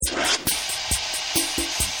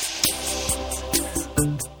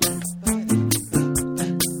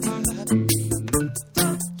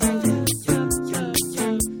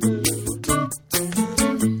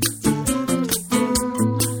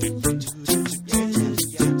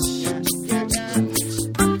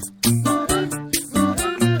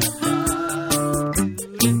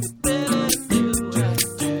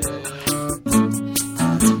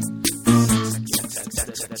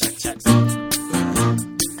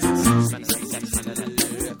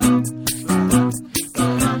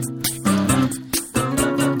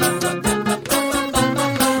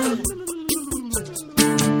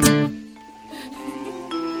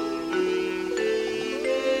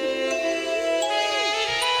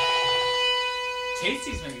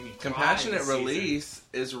Tasty's making me cry. Compassionate release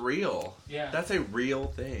is real. Yeah. That's a real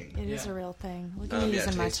thing. It is a real thing. Look at me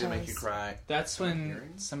using my Tasty toes. make you cry. That's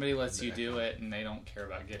when somebody lets you do it and they don't care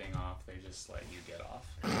about getting off. They just let you get off.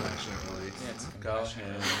 Compassionate release. Yeah, it's Go compassionate.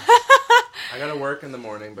 ahead. I gotta work in the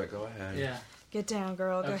morning, but go ahead. Yeah. Get down,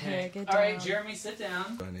 girl. Go ahead. Get down. All right, Jeremy, sit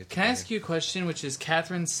down. Can I ask you a question, which is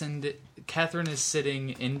Catherine is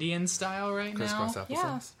sitting Indian style right Crisscross now?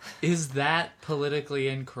 applesauce? Is that politically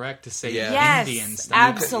incorrect to say Yeah. Indian style?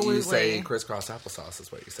 Absolutely. You say crisscross applesauce is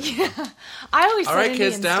what you say. Yeah. I always All said right,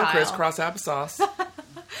 Indian kids, down. style. Crisscross applesauce.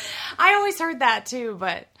 I always heard that too,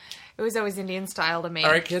 but it was always Indian style to me.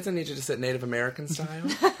 All right, kids, I need you to sit Native American style.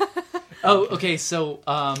 Oh, okay. So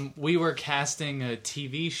we were casting a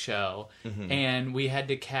TV show, and we had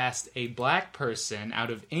to cast a black person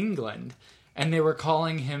out of England, and they were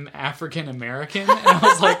calling him African American, and I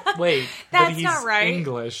was like, "Wait, but That's he's not right.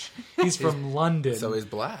 English. He's from London, So he's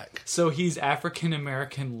black. so he's African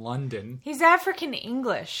American London." He's African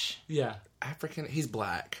English. Yeah. African, he's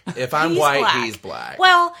black. If I'm He's white, black. he's black.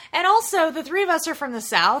 Well, and also the three of us are from the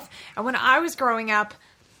South, and when I was growing up,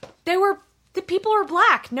 the people are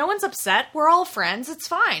black. No one's upset. We're all friends. It's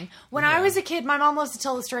fine. When I was a kid, my mom loves to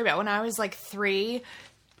tell the story about when I was like 3.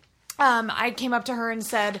 I came up to her and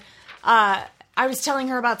said, I was telling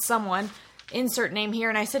her about someone, insert name here,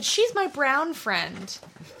 and I said, she's my brown friend.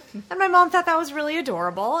 And my mom thought that was really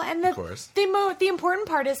adorable. And Of course. the important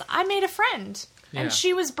part is I made a friend. Yeah. And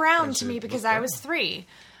she was brown And to she me was because brown. I was 3.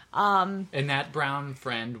 And that brown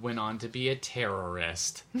friend went on to be a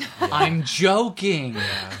terrorist. I'm joking.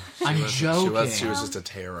 I'm joking. She was just a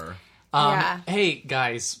terror. Yeah. Hey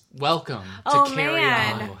guys, welcome Oh, to Carry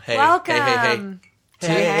man. On. Oh, hey, Welcome. hey. To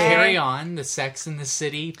Hey. Carry On, the Sex and the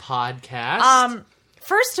City podcast.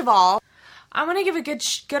 First of all, I want to give a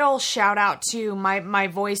good old shout out to my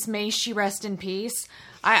voice. May she rest in peace.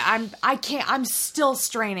 I'm still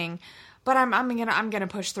straining, but I'm gonna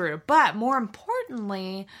push through. But more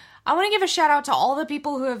importantly, I want to give a shout out to all the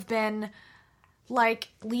people who have been like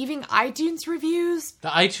leaving iTunes reviews. The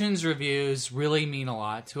iTunes reviews really mean a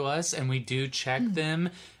lot to us, and we do check them.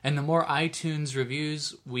 And the more iTunes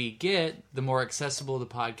reviews we get, the more accessible the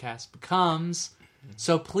podcast becomes.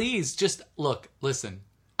 So please, just listen.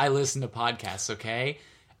 I listen to podcasts, okay?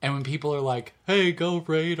 And when people are like, hey, go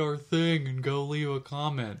rate our thing and go leave a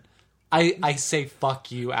comment, I say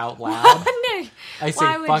fuck you out loud. I say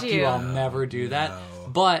Why would fuck you, you? I'll never do that.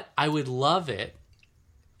 But I would love it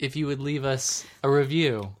if you would leave us a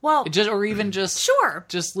review. Well, sure.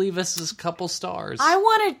 Just leave us a couple stars. I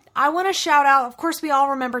want to shout out. Of course, we all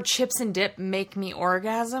remember Chips and Dip Make Me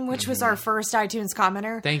Orgasm, which was our first iTunes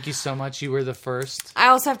commenter. Thank you so much. You were the first. I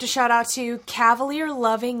also have to shout out to Cavalier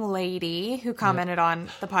Loving Lady, who commented on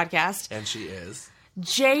the podcast. And she is.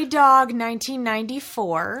 J-Dog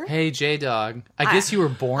 1994. Hey, J-Dog. I guess you were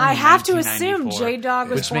born I in have to assume 1994, J-Dog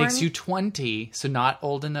was which born... makes you 20, so not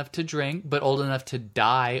old enough to drink, but old enough to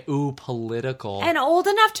die. Ooh, political. And old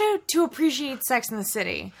enough to appreciate Sex in the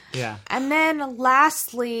City. Yeah. And then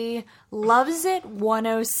lastly, Loves It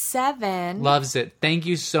 107. Loves it. Thank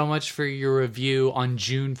you so much for your review on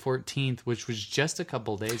June 14th, which was just a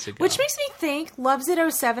couple days ago. Which makes me think, Loves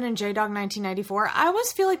It 07 and J-Dog 1994, I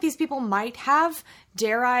always feel like these people might have,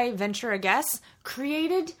 dare I venture a guess,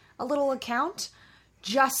 created a little account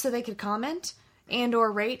just so they could comment and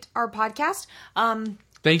or rate our podcast.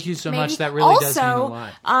 Thank you so Maybe. much. That really does mean a Also,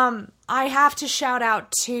 lot. I have to shout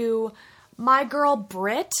out to my girl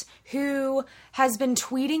Britt, who has been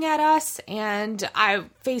tweeting at us and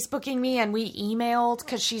Facebooking me, and we emailed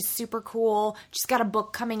because she's super cool. She's got a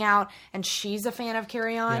book coming out, and she's a fan of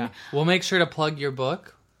Carry On. Yeah. We'll make sure to plug your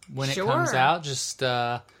book when it comes Sure. out. Just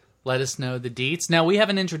let us know the deets. Now, we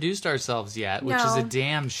haven't introduced ourselves yet, which is a No.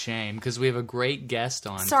 damn shame because we have a great guest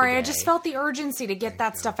on Sorry, I today. just felt the urgency to get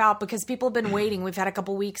that stuff out because people have been waiting. We've had a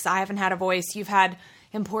couple weeks. I haven't had a voice. You've had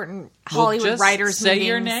important Hollywood just writers say meetings.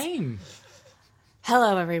 your name.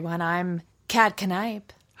 Hello, everyone. I'm Kat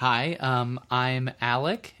Knipe. Hi, I'm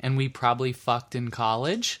Alec, and we probably fucked in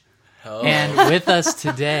college. Oh. And with us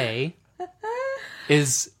today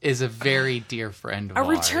is a very dear friend of A ours.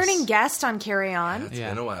 returning guest on Carry On. It's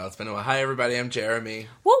been a while. Hi, everybody. I'm Jeremy.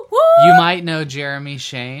 Woo woo! You might know Jeremy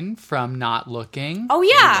Shane from Not Looking. Oh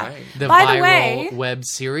yeah. Right. The By viral the way, web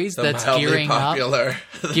series The that's mildly gearing popular. up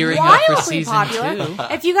for wildly season popular.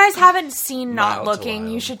 2. If you guys haven't seen Not Mild to Looking,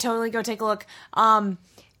 you wild. should totally go take a look.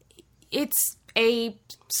 It's a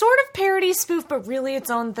sort of parody spoof, but really its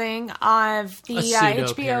own thing of the A pseudo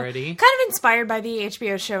HBO, parody. kind of inspired by the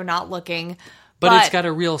HBO show Not Looking. But it's got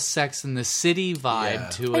a real Sex in the City vibe Yeah.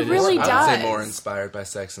 to It it. really as I well. would say does. more inspired by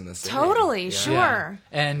Sex in the City. Totally, Yeah. sure.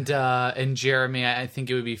 And Jeremy, I think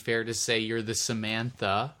it would be fair to say you're the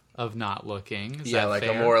Samantha of Not Looking. Is Yeah, that like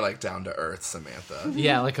fair? a more like down to earth Samantha.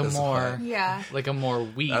 Yeah, like a That's more fine. Yeah. like a more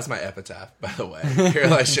weak. That's my epitaph, by the way. Here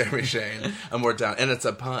lies Jeremy Shane. I'm more down, and it's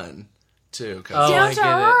a pun too. Oh, I Down get to it.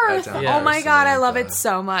 earth. Down to Yeah. Oh my Earth god, I love Samantha. it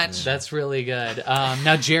so much. That's really good.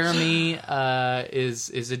 Now Jeremy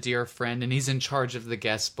is a dear friend, and he's in charge of the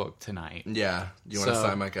guest book tonight. Yeah, you want to So-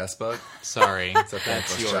 sign my guest book? Sorry, It's a that's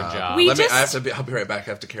thankless your job. We Let me. just- I'll be right back.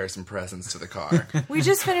 I have to carry some presents to the car. We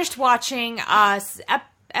just finished watching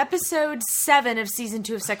episode 7 of season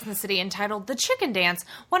 2 of Sex and the City, entitled "The Chicken Dance."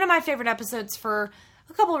 One of my favorite episodes for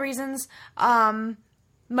a couple of reasons.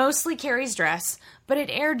 Mostly Carrie's dress, but it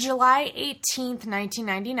aired July 18th,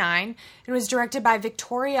 1999. It was directed by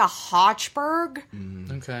Victoria Hochberg.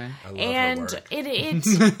 Okay. I love her And work.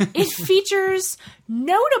 it features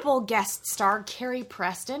notable guest star Carrie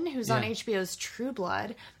Preston, who's on Yeah. HBO's True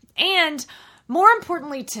Blood, and more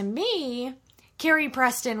importantly to me, Carrie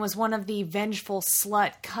Preston was one of the vengeful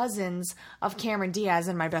slut cousins of Cameron Diaz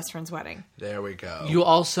in My Best Friend's Wedding. There we go. You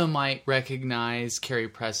also might recognize Carrie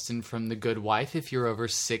Preston from The Good Wife if you're over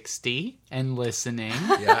 60 and listening.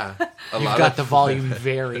 Yeah, a You've lot got of the volume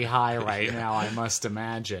very high right now, I must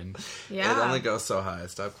imagine. Yeah. It only goes so high.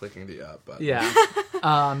 Stop clicking the up button. Yeah.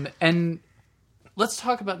 And let's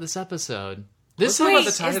talk about this episode. This Let's talk Wait, about the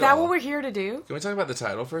is title. that what we're here to do? Can we talk about the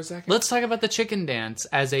title for a second? Let's talk about the chicken dance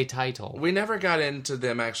as a title. We never got into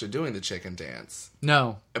them actually doing the chicken dance,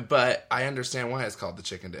 No. but I understand why it's called the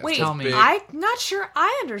chicken dance. Wait, Tell me. I'm not sure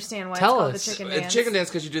I understand why Tell it's called us. the chicken It's dance. chicken dance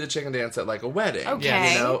because you do the chicken dance at like a wedding.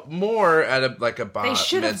 Okay. You know, more at a like a bar They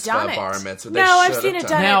should have mitzvah, done it. bar mitzvah. No, They I've should seen have it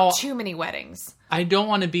done Now- at too many weddings. I don't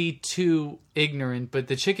want to be too ignorant, but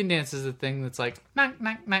the chicken dance is a thing that's like knock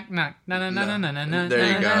knock knock knock na na na na na na na. There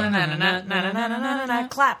you go. na, na, na, na, na, na, na, na.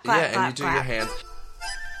 Clap, clap, Yeah, and clap, you do clap. your hands.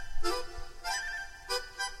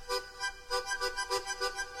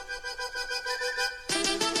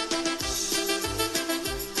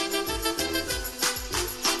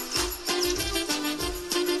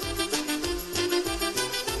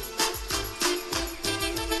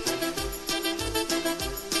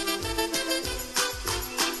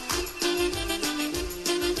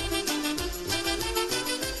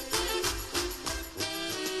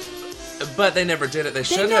 But they never did it. They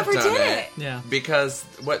should have never done did it. it. Yeah. Because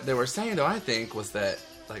what they were saying, though, I think, was that,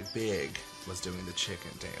 like, Big was doing the chicken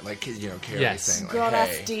dance. Like, you know, Carrie Yes. saying, like, Girl, hey.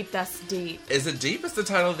 that's deep. That's deep. Is it deep? It's the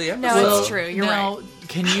title of the episode. No, it's true. You're now, right.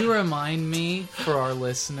 can you remind me for our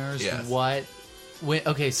listeners Yes. what?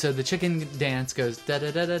 Okay, so the chicken dance goes da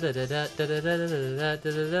da da da da da da da da da da da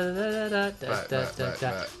da da da da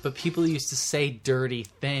da. But people used to say dirty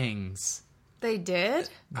things They did?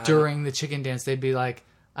 during the chicken dance. They'd be like,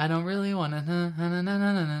 "I don't really want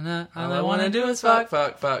to. All I want to do is fuck."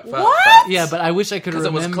 fuck. What? Yeah, but I wish I could Because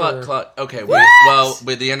remember. it was cluck, cluck. Okay, What? well,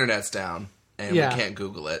 the internet's down, and Yeah. we can't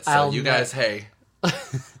Google it. So I'll you guys, hey,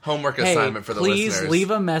 homework Hey, assignment for the please listeners.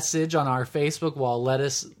 leave a message on our Facebook wall. Let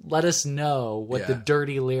us know what the Yeah.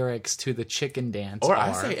 dirty lyrics to the chicken dance or are.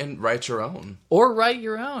 I say, and write your own. Or write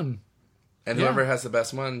your own. And Yeah. whoever has the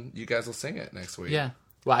best one, you guys will sing it next week. Yeah.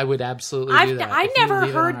 Well, I would absolutely do that. I If you never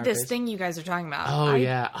leave it on heard our this face- thing you guys are talking about. Oh, I,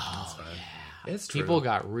 yeah. Oh, It's true. people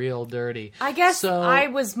got real dirty. I guess so. I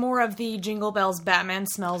was more of the Jingle Bells Batman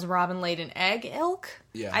Smells Robin Laid an Egg ilk.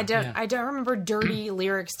 Yeah. I don't Yeah. I don't remember dirty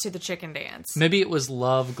lyrics to the chicken dance. Maybe it was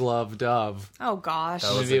Love, Glove, Dove. Oh gosh.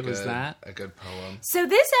 That Maybe a it was good- that. A good poem. So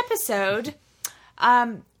this episode,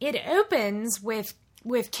 it opens with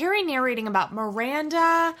Carrie narrating about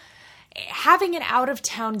Miranda having an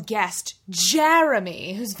out-of-town guest,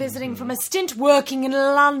 Jeremy, who's visiting from a stint working in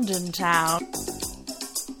London town.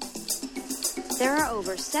 There are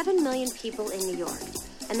over 7 million people in New York,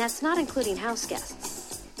 and that's not including house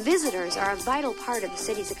guests. Visitors are a vital part of the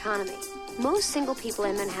city's economy. Most single people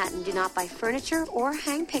in Manhattan do not buy furniture or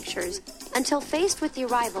hang pictures until faced with the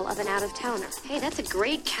arrival of an out-of-towner. Hey, that's a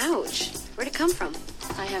great couch. Where'd it come from?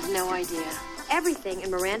 I have no idea. Everything in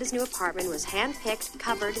Miranda's new apartment was hand-picked,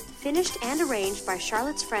 covered, finished, and arranged by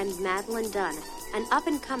Charlotte's friend Madeline Dunn, an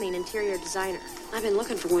up-and-coming interior designer. I've been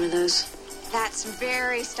looking for one of those. That's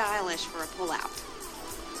very stylish for a pull-out.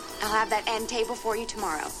 I'll have that end table for you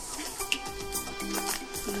tomorrow.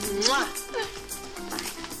 Mwah!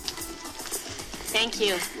 Thank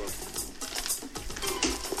you.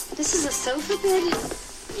 This is a sofa bed?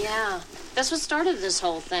 Yeah, that's what started this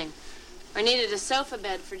whole thing. I needed a sofa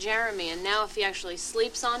bed for Jeremy, and now if he actually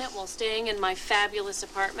sleeps on it while staying in my fabulous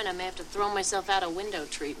apartment, I may have to throw myself out of window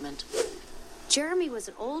treatment. Jeremy was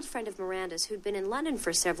an old friend of Miranda's who'd been in London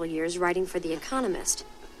for several years writing for The Economist.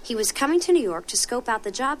 He was coming to New York to scope out the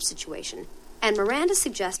job situation, and Miranda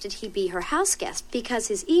suggested he be her house guest because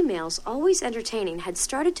his emails, always entertaining, had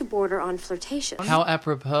started to border on flirtation. How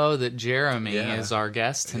apropos that Jeremy Yeah. is our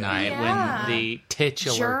guest tonight Yeah. when the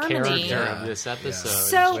titular Germany. character of this episode.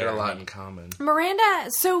 So- is We had a lot Jeremy. in common. Miranda,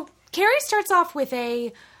 so Carrie starts off with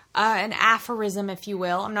an aphorism, if you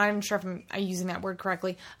will. I'm not even sure if I'm using that word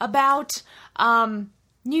correctly, about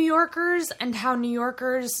New Yorkers and how New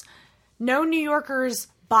Yorkers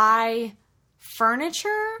buy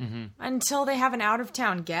furniture until they have an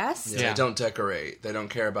out-of-town guest. Yeah, Yeah. They don't decorate. They don't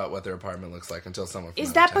care about what their apartment looks like until someone from Is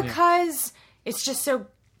out that of town. because it's just so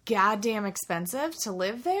goddamn expensive to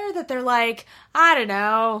live there that they're like, I don't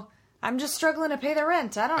know, I'm just struggling to pay the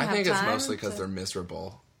rent. I don't I have think time. it's mostly because to-" they're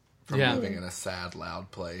miserable from Yeah. living in a sad,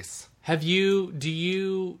 loud place. Do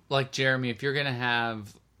you, like Jeremy, if you're going to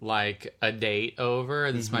have like a date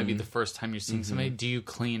over, this might be the first time you're seeing somebody, do you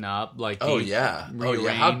clean up? Like, do Oh you yeah. Oh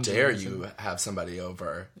yeah. How rearrange dare and- you have somebody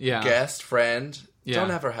over? Yeah. Guest, friend. Yeah. Don't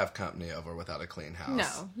ever have company over without a clean house.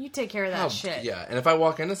 No, you take care of that How- shit. Yeah. And if I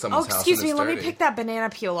walk into Oh, someone's house, excuse and me. it's Let me dirty, pick that banana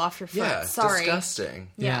peel off your foot. Yeah. Sorry. Disgusting.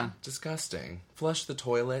 Yeah. Disgusting. Flush the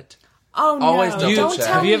toilet. Oh no! Always double Don't check.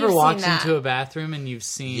 tell Have me you ever you've walked seen that. into a bathroom and you've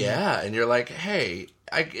seen... Yeah. And you're like, hey,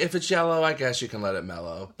 if it's yellow, I guess you can let it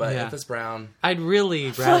mellow. But Yeah. if it's brown, I'd really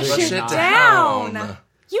rather Flush flush it it not. down.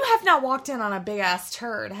 You have not walked in on a big ass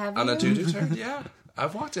turd, have you? on a doo-doo turn, yeah.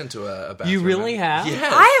 I've walked into a bathroom. You really have?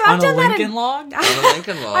 Yes. I've On a done that Lincoln in, log? on a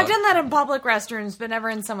Lincoln log. I've done that in public restrooms, but never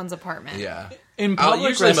in someone's apartment. Yeah. In public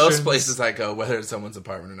Usually most restrooms- places I go, whether it's someone's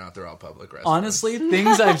apartment or not, they're all public restrooms. Honestly,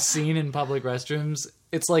 things I've seen in public restrooms,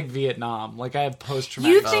 it's like Vietnam. Like, I have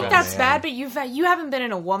post-traumatic You think stress. that's man. bad, but you haven't been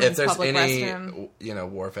in a if woman's there's public any, restroom.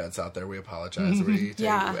 war vets out there, we apologize. We take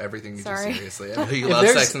Yeah. everything you Sorry. do seriously. I know you love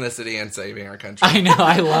there's- Sex and the City and saving our country. I know,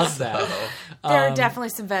 I love that. There are definitely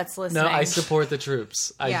some vets listening. No, I support the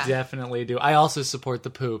troops. I Yeah. definitely do. I also support the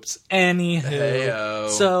poops. Anywho. Heyo.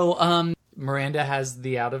 So, Miranda has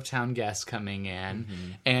the out-of-town guest coming in,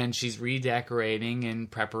 Mm-hmm. and she's redecorating in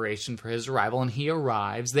preparation for his arrival, and he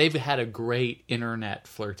arrives. They've had a great internet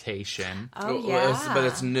flirtation. Oh Well, yeah, but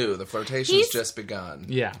it's new. The flirtation's He's- just begun.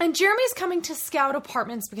 Yeah. And Jeremy's coming to scout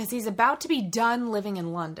apartments because he's about to be done living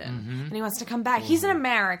in London, and he wants to come back. He's an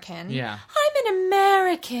American. Yeah. I'm an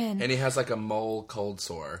American. And he has like a mole cold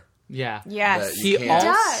sore. Yeah. Yes, that you He can't-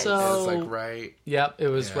 also... It's like right. Yep, it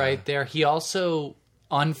was Yeah. right there. He also,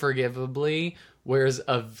 unforgivably, wears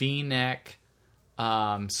a V-neck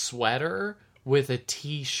sweater with a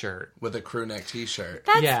T-shirt. With a crew neck T-shirt.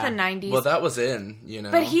 That's Yeah. the 90s. Well, that was in, you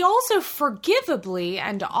know. But he also forgivably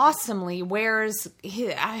and awesomely wears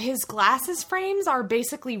his glasses frames are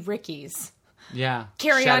basically Ricky's. Yeah.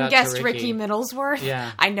 Carry Shout on out to guest Ricky Middlesworth.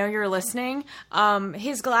 Yeah. I know you're listening. He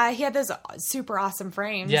had those super awesome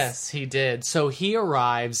frames. Yes, he did. So he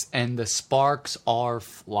arrives, and the sparks are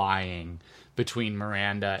flying between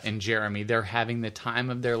Miranda and Jeremy. They're having the time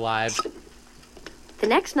of their lives. The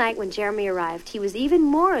next night when Jeremy arrived, he was even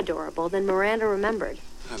more adorable than Miranda remembered,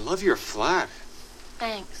 I love your flat.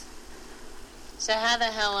 Thanks. So how the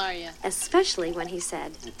hell are you? especially when he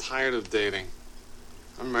said, I'm tired of dating.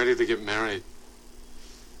 I'm ready to get married.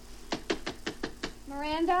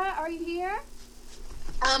 Miranda, are you here?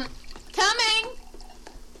 Coming!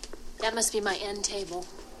 That must be my end table.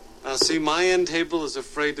 See, my end table is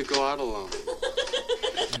afraid to go out alone.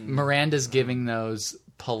 Miranda's giving those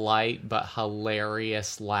polite but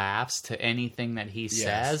hilarious laughs to anything that he Yes,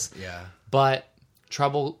 says. Yeah. But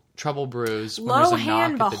trouble brews when Lo there's a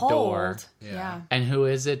hand knock at the door. behold. Yeah. And who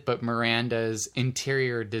is it but Miranda's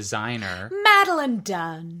interior designer, Madeline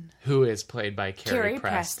Dunn. who is played by Carrie Carrie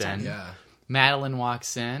Preston. Preston. Yeah. Madeline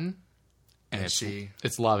walks in, and And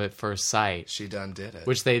it's love at first sight, she done did it.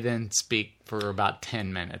 which they then speak for about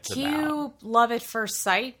 10 minutes about. Cue Love at First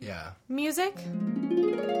Sight Yeah. music.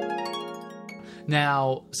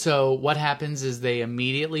 Now, so what happens is they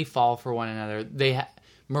immediately fall for one another.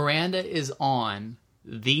 Miranda is on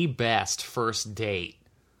the best first date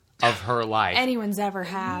of her life, Anyone's ever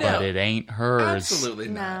had. but it ain't hers. Absolutely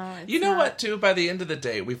No, not. it's You know not. what, too? By the end of the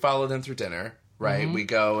date, we follow them through dinner, right? Mm-hmm. We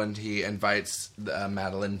go and he invites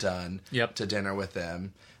Madeline Dunn Yep. to dinner with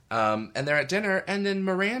them. And they're at dinner, and then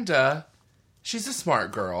Miranda, she's a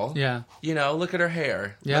smart girl. Yeah. You know, look at her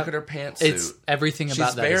hair. Yep. Look at her pantsuit. It's everything She's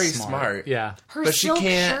about that very is smart. Yeah. Her But she silk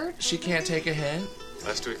can't. shirt. She can't take a hint.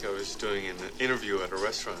 Last week I was doing an interview at a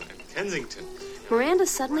restaurant in Kensington. Miranda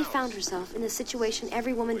suddenly found herself in the situation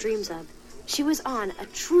every woman dreams of. She was on a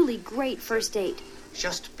truly great first date.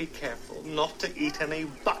 Just be careful not to eat any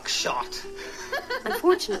buckshot.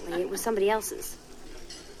 Unfortunately, it was somebody else's.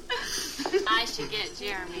 I should get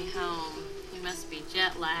Jeremy home. He must be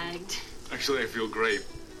jet lagged. Actually, I feel great.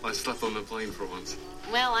 I slept on the plane for once.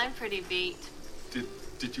 Well, I'm pretty beat.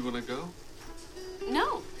 Did you want to go?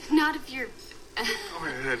 No, not if you're... Go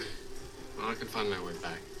ahead. Well, I can find my way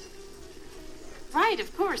back. Right,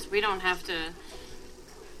 of course. We don't have to...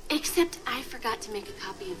 Except I forgot to make a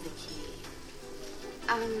copy of the key.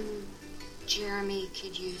 Jeremy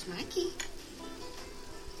could use my key.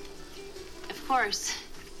 Of course.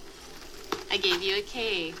 I gave you a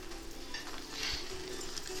key.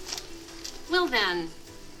 Well then,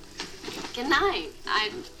 good night.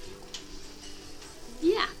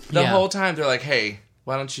 Yeah. The Yeah. whole time they're like, hey,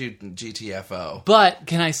 why don't you GTFO? But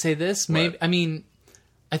can I say this? What? Maybe, I mean,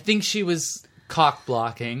 I think she was cock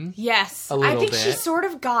blocking. Yes, A little I think she bit. sort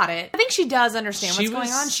of got it. I think she does understand what's going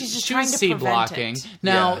on. She's just trying to C prevent blocking. it.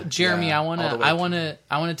 Now, Yeah, Jeremy, yeah, I want all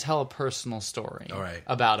the way to tell a personal story. All right.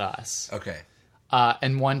 About us. Okay.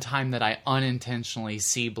 And one time that I unintentionally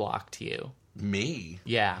C blocked you. Me?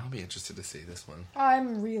 Yeah. I'll be interested to see this one.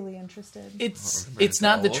 I'm really interested. It's remember it's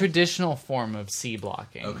not the old. traditional form of C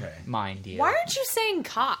blocking. Okay. Mind you. Why aren't you saying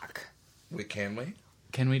cock? Can we?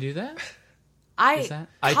 Can we do that? Is Is that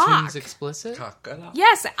cock. iTunes explicit? Cock it up.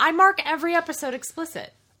 Yes, I mark every episode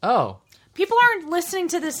explicit. Oh. People aren't listening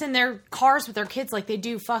to this in their cars with their kids like they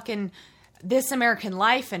do fucking This American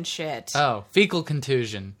Life and shit. Oh, fecal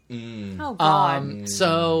contusion. Oh, God.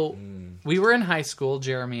 So we were in high school,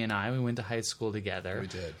 Jeremy and I. We went to high school together. We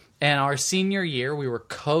did. And our senior year, we were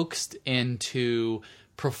coaxed into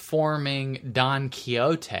performing Don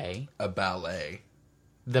Quixote, A ballet.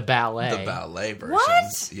 the ballet. The ballet version.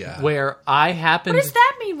 What? Yeah. Where I happened. What does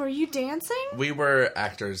that mean? Were you dancing? We were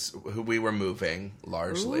actors who we were moving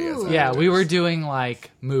largely as Ooh. actors. Yeah, we were doing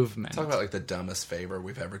like movement. Talk about like the dumbest favor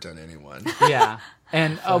we've ever done anyone. Yeah,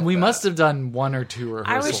 and we must have done one or two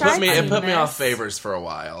rehearsals. wish I'd It seen put me this. off favors for a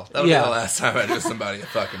while. That'll Yeah. be the last time I do somebody a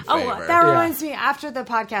fucking favor. Oh, that reminds me. After the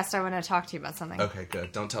podcast, I want to talk to you about something. Okay,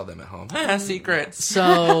 good. Don't tell them at home. Secrets.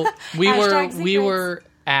 So we Hashtag we secrets. were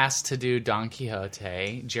asked to do Don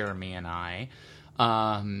Quixote, Jeremy and I.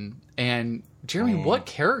 And Jeremy, what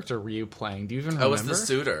character were you playing? Do you even remember? I was the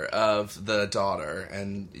suitor of the daughter,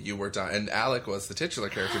 and you were Don. And Alec was the titular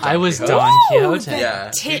character. Don I was Quixote. Don Ooh, Quixote. the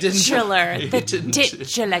Yeah, he didn't- titular, he the didn't-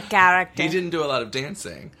 titular character. He didn't do a lot of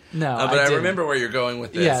dancing. No, but I didn't. remember where you're going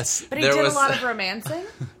with this. Yes. But he There did was- a lot of romancing.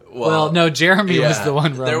 Well, no, Jeremy was the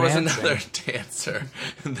one romancing. There was another dancer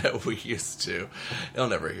that we used to. He'll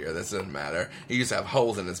never hear this. Doesn't matter. He used to have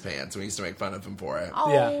holes in his pants. We used to make fun of him for it.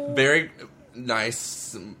 Oh. Yeah. Very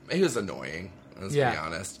nice. He was annoying. Let's be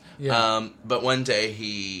honest. Yeah. But one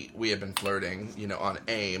day we had been flirting, on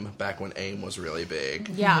AIM back when AIM was really big.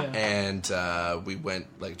 Yeah. And we went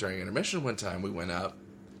during intermission one time. We went up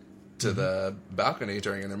to the balcony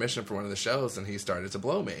during intermission for one of the shows, and he started to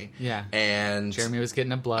blow me. Yeah. And Jeremy was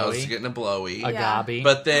getting a blowy. I was getting a blowy. a Yeah. gobby.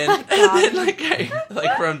 But then,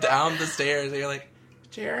 like from down the stairs, you're like,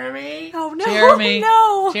 Jeremy, Oh no! Jeremy,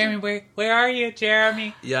 No. Jeremy, where are you,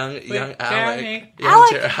 Jeremy? young Jeremy. Alec,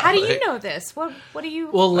 Alec, how do you know this? What do you?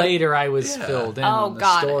 Well, later I was Yeah. filled in Oh, on the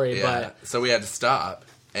got it. story, Yeah, but so we had to stop,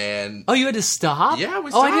 and oh, you had to stop? Yeah,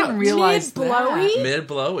 we Oh, I stopped. didn't realize Mid-blowy? that. mid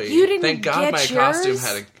blowy. You didn't Thank God get my yours? costume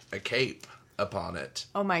had a cape upon it.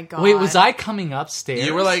 Oh my god! Wait, was I coming upstairs?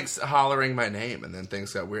 You were like hollering my name, and then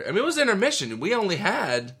things got weird. I mean, it was intermission. We only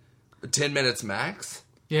had 10 minutes max,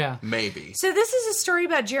 yeah. maybe. So this is a story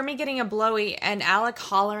about Jeremy getting a blowy and Alec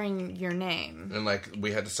hollering your name. And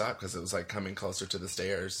we had to stop because it was coming closer to the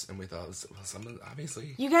stairs, and we thought, well, someone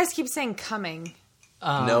obviously You guys keep saying coming.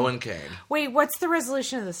 no one came. Wait, what's the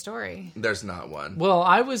resolution of the story? There's not one. Well,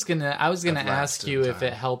 I was gonna I've ask lapsed you in if time.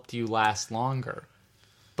 it helped you last longer,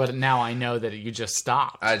 but now I know that you just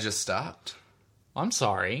stopped. I just stopped. I'm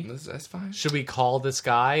sorry. That's fine. Should we call this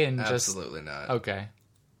guy and Absolutely not. just okay?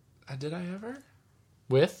 Did I ever?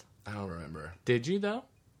 With? I don't remember. Did you though?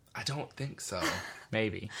 I don't think so.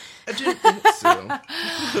 Maybe. I didn't think so.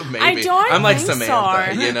 Maybe. don't I'm like think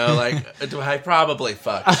Samantha, so. I probably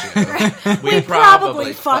fucked you. We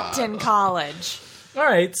Probably fucked in college. All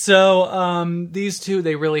right, so these two,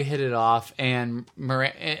 they really hit it off, and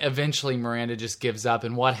eventually Miranda just gives up.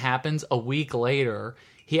 And what happens? A week later,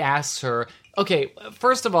 he asks her, okay,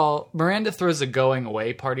 first of all, Miranda throws a going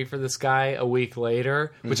away party for this guy a week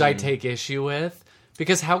later, which I take issue with.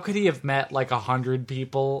 Because how could he have met 100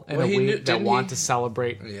 people in a week that want to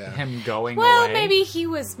celebrate him going Well, away? maybe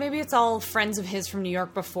it's all friends of his from New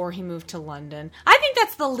York before he moved to London. I think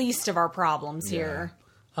that's the least of our problems here.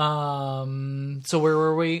 So where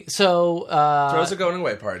were we? So Throws a going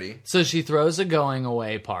away party. So she throws a going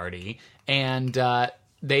away party, and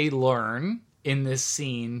they learn in this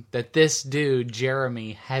scene that this dude,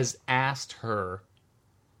 Jeremy, has asked her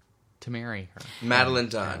to marry her. Madeline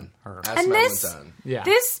Dunn. Her. Ask And Madeline this, Dunn. Yeah.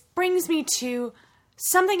 this brings me to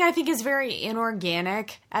something I think is very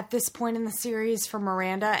inorganic at this point in the series for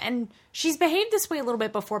Miranda. And she's behaved this way a little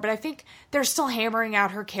bit before, but I think they're still hammering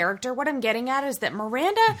out her character. What I'm getting at is that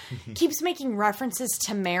Miranda keeps making references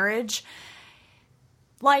to marriage.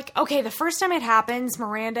 Like, okay, the first time it happens,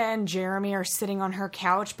 Miranda and Jeremy are sitting on her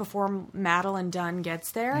couch before Madeline Dunn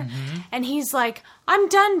gets there. And he's like, I'm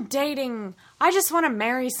done dating. I just want to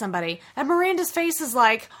marry somebody. And Miranda's face is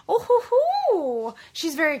like, oh, hoo, hoo.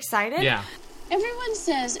 She's very excited. Yeah. Everyone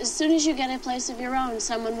says as soon as you get a place of your own,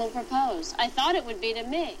 someone will propose. I thought it would be to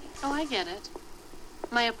me. Oh, I get it.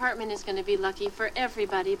 My apartment is going to be lucky for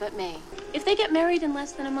everybody but me. If they get married in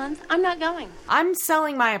less than a month, I'm not going. I'm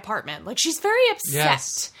selling my apartment. Like, she's very upset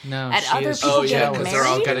Yes. No, at she other is people Oh, yeah, getting because married. they're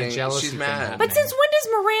all She's getting... jealousy She's from mad. that. But since when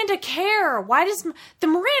does Miranda care? Why does the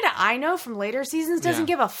Miranda I know from later seasons doesn't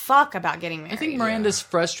Yeah. give a fuck about getting married? I think Miranda's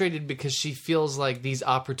frustrated because she feels like these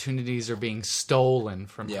opportunities are being stolen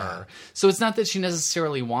from Yeah. her. So it's not that she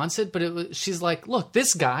necessarily wants it, but she's like, look,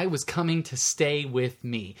 this guy was coming to stay with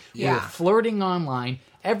me. We Yeah. were flirting online.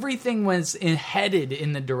 Everything was headed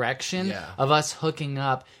in the direction Yeah. of us hooking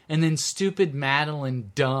up. And then stupid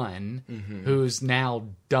Madeline Dunn, who's now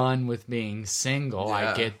done with being single, I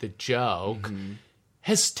Yeah. get the joke,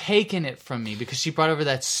 has taken it from me because she brought over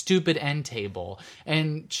that stupid end table.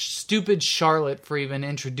 And stupid Charlotte for even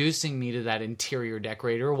introducing me to that interior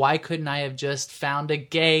decorator. Why couldn't I have just found a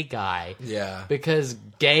gay guy? Yeah. Because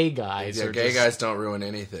gay guys Yeah, are gay just... guys don't ruin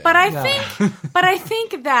anything. But I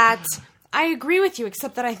think that I agree with you,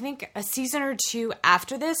 except that I think a season or two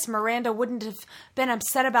after this, Miranda wouldn't have been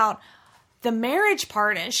upset about the marriage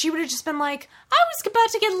part. She would have just been like, I was about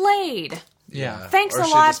to get laid. Yeah. Thanks Or a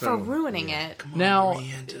she'd lot just for been- ruining it. Now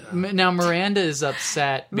Miranda is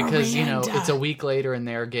upset because, Miranda. it's a week later and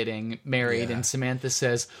they're getting married Yeah. and Samantha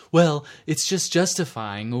says, well, it's just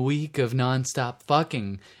justifying a week of nonstop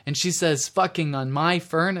fucking. And she says, fucking on my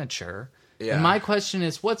furniture. Yeah. And my question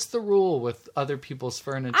is, what's the rule with other people's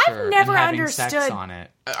furniture I've never and having sex understood- on it?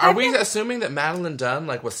 Are we assuming that Madeline Dunn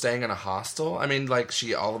was staying in a hostel? I mean,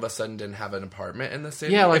 she all of a sudden didn't have an apartment in the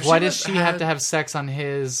city. Yeah, If why does was- she have to have sex on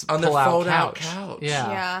his On the pull-out fold-out couch? couch. Yeah.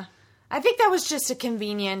 Yeah. I think that was just a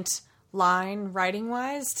convenient line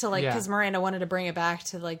writing-wise to, Yeah. because Miranda wanted to bring it back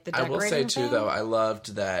to, the I decorating will say too, thing. though, I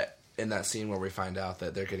loved that in that scene where we find out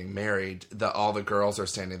that they're getting married, that all the girls are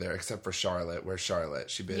standing there except for Charlotte. Where's Charlotte?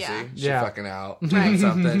 She busy? Yeah. She Yeah. fucking out doing Right.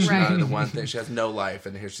 something. She's Right. not at the one thing. She has no life,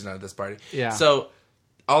 and here she's not at this party. Yeah. So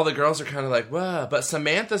all the girls are kind of like, whoa. But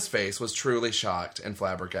Samantha's face was truly shocked and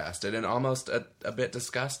flabbergasted and almost a bit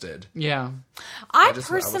disgusted. Yeah. I was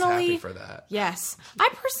personally, happy for that. Yes. I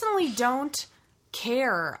personally don't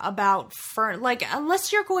care about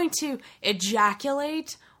unless you're going to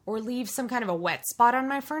ejaculate or leave some kind of a wet spot on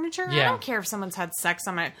my furniture. I Yeah. don't care if someone's had sex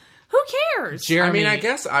on my... Who cares? Jeremy, I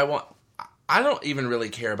guess I don't even really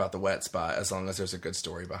care about the wet spot as long as there's a good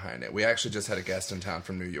story behind it. We actually just had a guest in town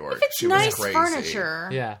from New York. If it's she nice was crazy. furniture.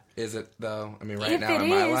 Yeah. Is it though? I mean, right If now it in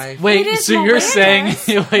my is- life. Wait, It is so you're saying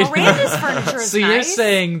Miranda's. wait, Miranda's furniture is so you're nice.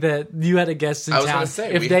 saying that you had a guest in I was town. gonna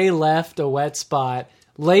say, if we- they left a wet spot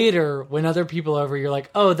later, when other people are over, you're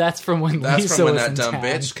like, oh, that's from when That's Lisa from when was that in dumb town.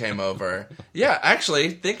 bitch came over. Yeah, actually,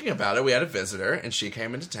 thinking about it, we had a visitor, and she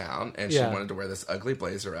came into town, and she Yeah. wanted to wear this ugly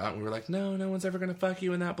blazer out, and we were like, no one's ever going to fuck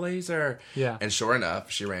you in that blazer. Yeah. And sure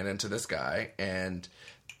enough, she ran into this guy, and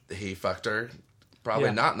he fucked her. Probably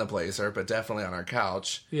Yeah. not in the blazer, but definitely on our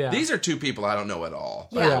couch. Yeah. These are two people I don't know at all,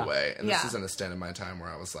 by Yeah. the way. And Yeah. this isn't a stint in my time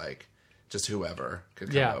where I was like, just whoever could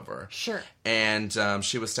come Yeah. over. Sure. And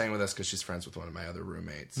she was staying with us because she's friends with one of my other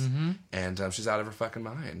roommates. Mm-hmm. And she's out of her fucking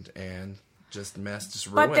mind and just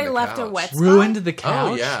ruined But they the left a couch. wet spot? Ruined the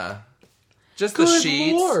couch. Oh, yeah. Just the Good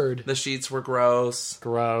sheets. Lord. The sheets were gross.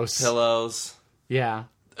 Gross. Pillows. Yeah.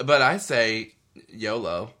 But I say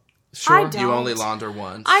YOLO. Sure. I don't. You only launder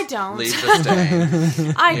once. I don't. Leave the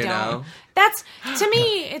stain. I You don't. know? That's, to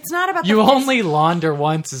me, it's not about You the only launder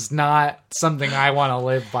once is not something I want to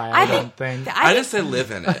live by, I don't think. I just say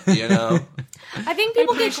live in it, you know? I think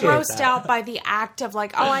people get appreciate grossed that. out by the act of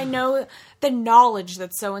like, oh, I know the knowledge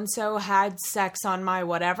that so-and-so had sex on my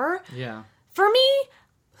whatever. Yeah. For me,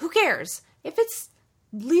 who cares? If it's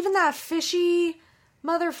leaving that fishy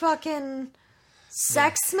motherfucking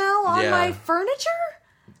sex smell on Yeah. my furniture,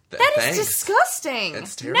 that is disgusting.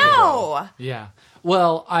 It's terrible. No. Yeah.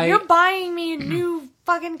 Well, You're buying me a new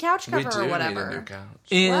fucking couch We cover do or need whatever. a new couch.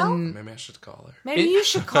 In Maybe I should call her. Maybe you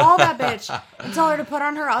should call that bitch and tell her to put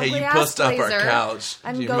on her ugly Hey, you ass pushed up blazer our couch.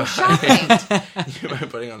 and You go mind? shopping. You mind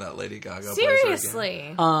putting on that Lady Gaga blazer Seriously.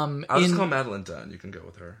 again? I'll just in- call Madeline Dunn. You can go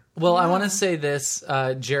with her. Well, I want to say this,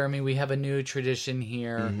 Jeremy. We have a new tradition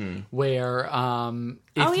here where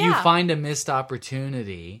if you find a missed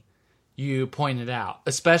opportunity, you point it out,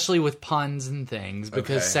 especially with puns and things,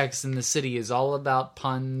 because Okay. Sex in the City is all about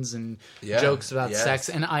puns and Yeah, jokes about yes. sex.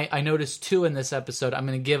 And I noticed 2 in this episode. I'm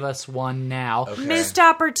going to give us one now. Okay. Missed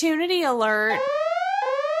opportunity alert.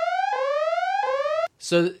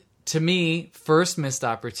 So to me, first missed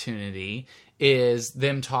opportunity is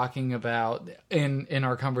them talking about in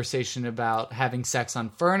our conversation about having sex on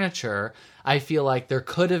furniture. I feel like there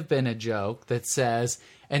could have been a joke that says,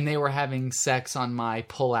 and they were having sex on my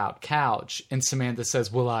pull-out couch, and Samantha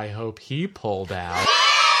says, well, I hope he pulled out.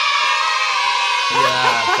 Yeah,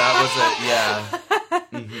 that was it. Yeah.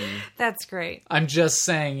 That's great. I'm just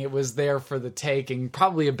saying it was there for the taking.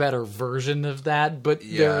 Probably a better version of that, but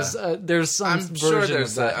Yeah. there's some I'm version sure of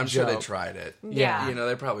there's that I'm sure they joke. tried it. Yeah. You know,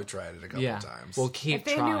 they probably tried it a couple Yeah, times. we'll keep If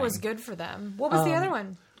they trying. knew it was good for them. What was the other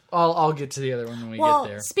one? I'll get to the other one when we Well, get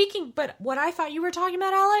there. speaking, but what I thought you were talking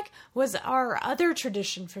about, Alec, was our other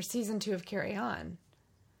tradition for season 2 of Carry On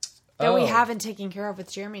that we Oh. haven't taken care of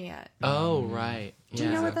with Jeremy yet. Oh, right. Do you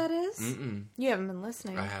know what that is? You haven't been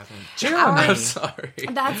listening. I haven't. Jeremy. I'm sorry.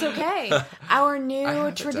 That's okay. Our I new have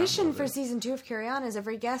it tradition for downloaded. season 2 of Carry On is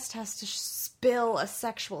every guest has to spill a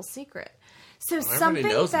sexual secret. So Everybody something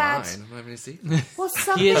knows that, mine. I don't have any secrets. well,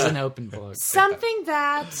 He is something, an open book. something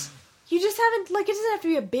that you just haven't, like, it doesn't have to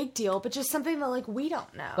be a big deal, but just something that, like, we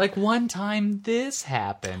don't know. Like one time this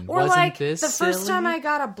happened. Or Wasn't like this the first silly? time I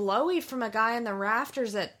got a blowy from a guy in the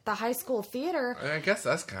rafters at the high school theater. I guess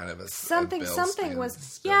that's kind of a Something Bill something spin was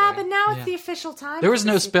spilling. yeah, but now Yeah. it's the official time. There was for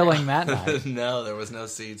no the secret. spilling that night. No, there was no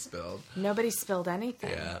seed spilled. Nobody spilled anything.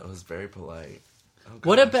 Yeah, it was very polite. Oh,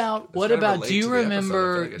 What gosh. about It's what trying to about relate do you to the episode. I feel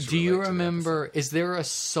remember like I should do you relate to the remember episode. is there a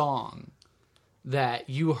song that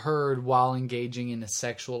you heard while engaging in a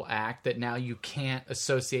sexual act that now you can't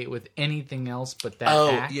associate with anything else but that Oh,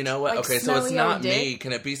 act? you know what? Like Okay, so it's Smelly not Old me. Dick?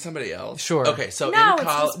 Can it be somebody else? Sure. Okay, so No, in it's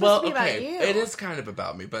college, supposed well, to be about okay, you. it is kind of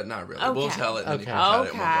about me, but not really. We'll Okay. tell it, and then you Okay. can cut it.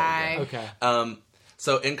 And we'll go Okay. again. Okay.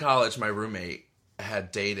 So in college, my roommate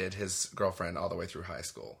had dated his girlfriend all the way through high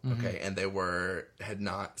school. Okay, and they had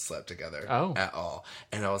not slept together at all.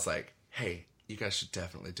 And I was like, hey, you guys should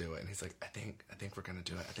definitely do it. And he's like, I think we're gonna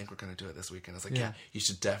do it. I think we're gonna do it this weekend. I was like, yeah, you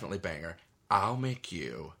should definitely bang her. I'll make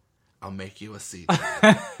you a CD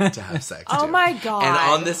to have sex. Oh to. my God. And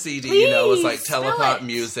on the CD, you know, it was like Please, spell Telepop it.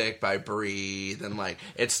 Music by Breathe, and like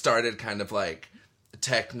it started kind of like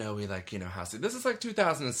techno-y, like, you know, housey. This is like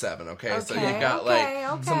 2007. Okay, so you Okay, got okay,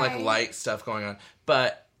 like some like okay. light stuff going on,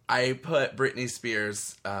 but I put Britney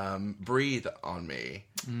Spears' "Breathe" on me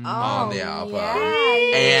on the album.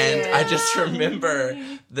 yeah, And yeah. I just remember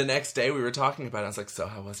the next day we were talking about it. I was like, so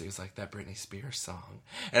how was it? He was like, that Britney Spears song.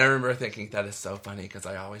 And I remember thinking, that is so funny because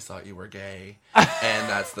I always thought you were gay. And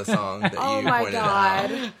that's the song that Oh you my pointed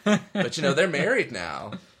out. God. But you know, they're married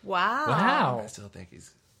now. Wow. Wow. I still think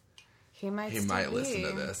He might. he still might be. listen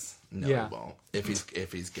to this. No, Yeah. he won't.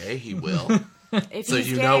 If he's gay, he will. If So he's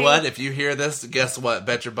you gay, know what? If you hear this, guess what?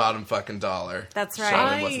 Bet your bottom fucking dollar. That's right.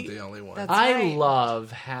 Sheldon wasn't the only one. That's I right. love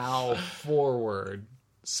how forward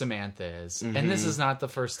Samantha is. And this is not the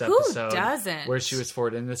first Who episode doesn't? where she was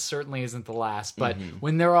forward, and this certainly isn't the last. But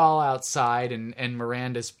when they're all outside and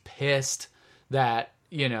Miranda's pissed that,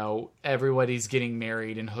 you know, everybody's getting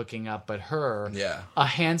married and hooking up but her, Yeah. a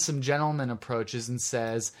handsome gentleman approaches and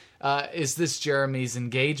says, is this Jeremy's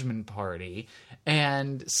engagement party?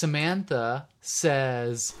 And Samantha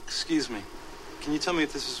says, Excuse me. Can you tell me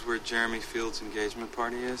if this is where Jeremy Field's engagement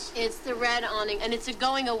party is? It's the red awning, and it's a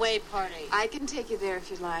going away party. I can take you there if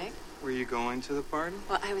you'd like. Were you going to the party?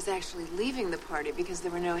 Well, I was actually leaving the party because there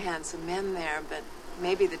were no handsome men there, but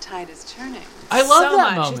maybe the tide is turning. I love So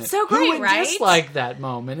that much. moment. It's so Who great, would right? dislike that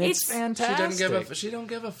moment? It's It's- fantastic. She don't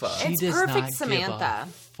give a fuck. She It's does perfect not give a Samantha.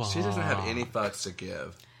 fuck. She doesn't have any fucks to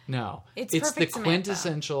give. No, It's the perfect Samantha.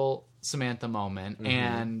 quintessential Samantha moment,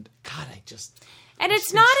 and God, And it's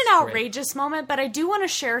She's not an great. outrageous moment, but I do want to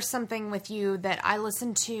share something with you that I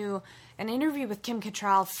listened to an interview with Kim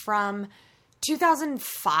Cattrall from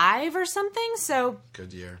 2005 or something. So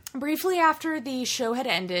Good year. briefly after the show had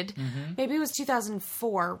ended, maybe it was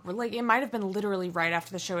 2004, like it might have been literally right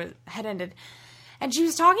after the show had ended. And she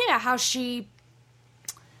was talking about how she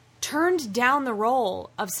turned down the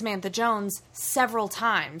role of Samantha Jones several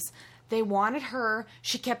times. They wanted her.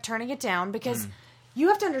 She kept turning it down because you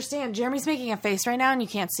have to understand, Jeremy's making a face right now and you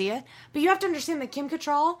can't see it, but you have to understand that Kim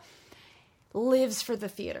Cattrall lives for the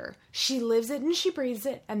theater. She lives it and she breathes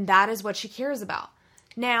it, and that is what she cares about.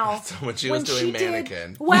 Now, so when she was doing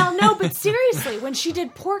Mannequin. Well, no, but seriously, when she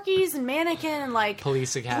did Porky's and Mannequin and like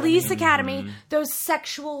Police Academy, those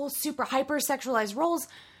sexual, super hyper-sexualized roles,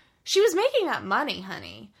 she was making that money,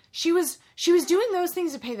 honey. She was doing those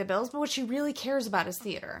things to pay the bills, but what she really cares about is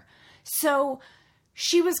theater. So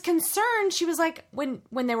she was concerned. She was like, when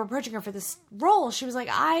they were approaching her for this role, she was like,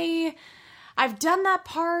 I've done that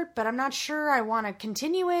part, but I'm not sure I want to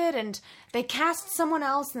continue it. And they cast someone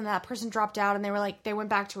else, and that person dropped out, and they went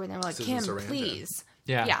back to her, and they were like, Susan Kim, Sarandon. please.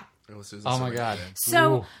 Yeah. Oh my God.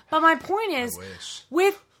 So, Ooh. but my point is,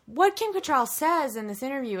 with what Kim Cattrall says in this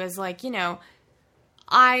interview is like,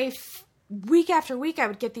 week after week, I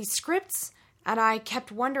would get these scripts, and I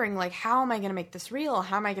kept wondering, like, how am I going to make this real?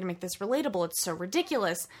 How am I going to make this relatable? It's so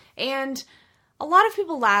ridiculous. And a lot of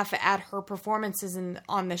people laugh at her performances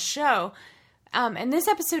on the show. And this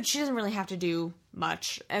episode, she doesn't really have to do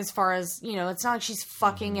much as far as, it's not like she's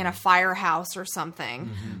fucking in a firehouse or something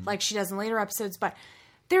like she does in later episodes, but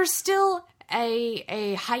there's still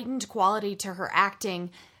a heightened quality to her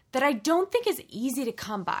acting that I don't think is easy to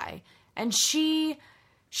come by. And she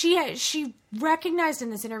recognized in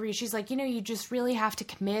this interview, she's like, you just really have to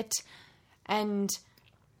commit and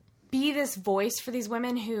be this voice for these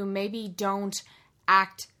women who maybe don't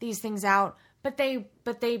act these things out, but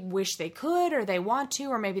they wish they could, or they want to,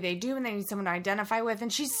 or maybe they do and they need someone to identify with.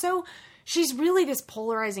 And she's really this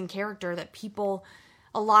polarizing character that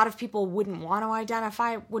a lot of people wouldn't want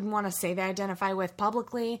to say they identify with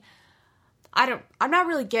publicly. I'm not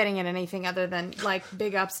really getting at anything other than like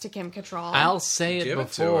big ups to Kim Cattrall. I'll say it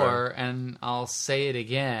before and I'll say it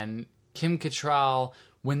again. Kim Cattrall,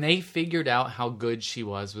 when they figured out how good she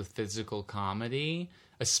was with physical comedy,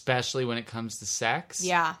 especially when it comes to sex,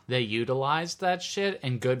 they utilized that shit,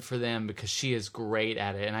 and good for them because she is great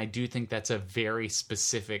at it. And I do think that's a very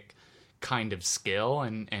specific kind of skill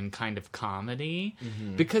and kind of comedy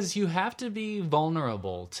because you have to be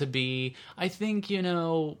vulnerable to be, I think,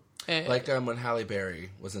 like when Halle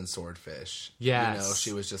Berry was in Swordfish. Yes.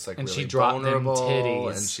 She was just like and really she dropped vulnerable them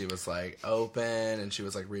titties. and she was like open and she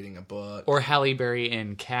was like reading a book. Or Halle Berry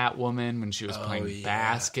in Catwoman when she was playing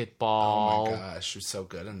basketball. Oh my gosh, she was so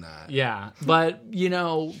good in that. Yeah. But,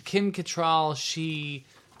 Kim Cattrall,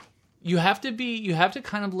 you have to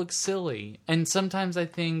kind of look silly. And sometimes I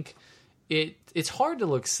think it's hard to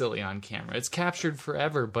look silly on camera. It's captured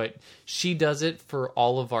forever, but she does it for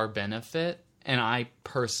all of our benefit. And I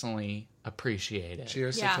personally appreciate it.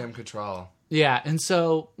 Cheers to Kim Cattrall. Yeah, and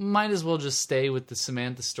so might as well just stay with the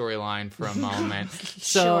Samantha storyline for a moment.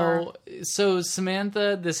 So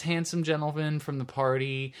Samantha, this handsome gentleman from the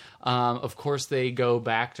party, of course they go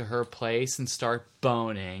back to her place and start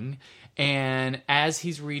boning. And as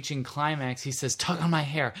he's reaching climax, he says, tug on my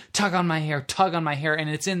hair, tug on my hair, tug on my hair. And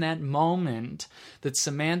it's in that moment that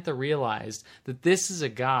Samantha realized that this is a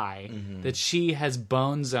guy that she has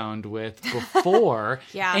bone zoned with before.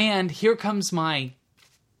 And here comes my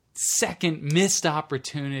second missed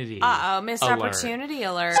opportunity. Missed opportunity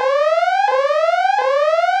alert.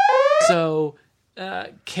 So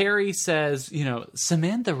Carrie says,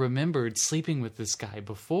 Samantha remembered sleeping with this guy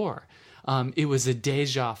before. It was a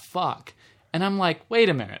deja fuck. And I'm like, wait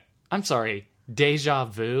a minute. I'm sorry. Deja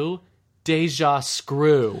vu? Deja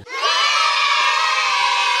screw.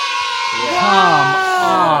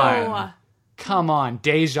 Come on.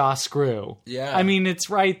 Deja screw. Yeah. I mean, it's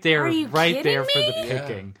right there. Right there for the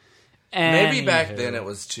picking. Anywho. Maybe back then it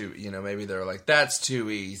was too, maybe they were like, that's too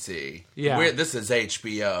easy. Yeah. This is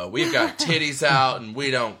HBO. We've got titties out and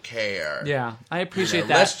we don't care. Yeah, I appreciate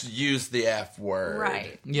that. Let's use the F word.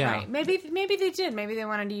 Right. Yeah. Right. Maybe they did. Maybe they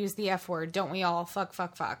wanted to use the F word. Don't we all? Fuck.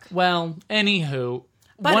 Well, anywho.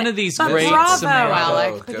 One of these great bravo, Samantha,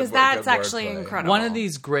 Alec, because that's actually incredible. One of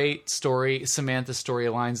these great Samantha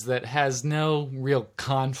storylines that has no real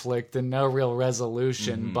conflict and no real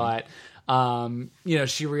resolution, but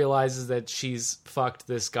she realizes that she's fucked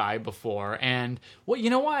this guy before. And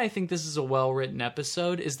why I think this is a well-written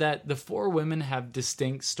episode is that the four women have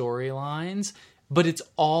distinct storylines, but it's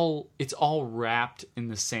all wrapped in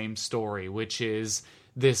the same story, which is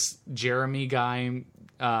this Jeremy guy.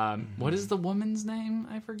 What is the woman's name?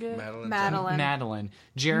 I forget. Madeline.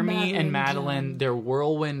 Jeremy and Madeline, their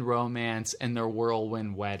whirlwind romance and their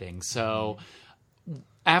whirlwind wedding. So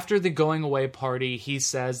after the going away party, he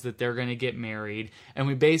says that they're going to get married, and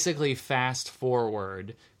we basically fast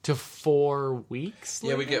forward to 4 weeks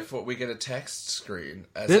later. Yeah, we get a text screen.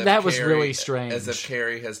 That was really strange. As if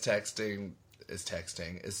Carrie is is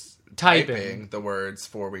texting is typing the words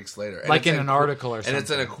 4 weeks later. And like in an article or something. And it's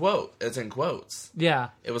in a quote. It's in quotes. Yeah.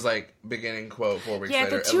 It was like beginning quote 4 weeks later.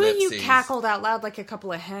 Yeah, the two of you cackled out loud like a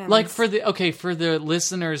couple of hens. Like for the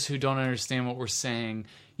listeners who don't understand what we're saying,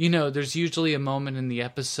 you know, there's usually a moment in the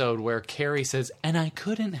episode where Carrie says, "And I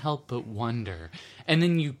couldn't help but wonder." And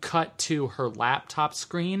then you cut to her laptop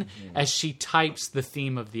screen as she types the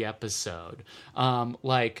theme of the episode.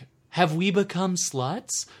 Like, have we become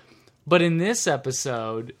sluts? But in this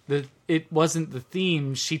episode, it wasn't the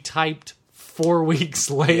theme. She typed 4 weeks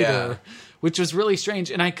later, which was really strange.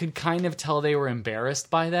 And I could kind of tell they were embarrassed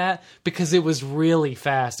by that because it was really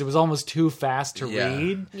fast. It was almost too fast to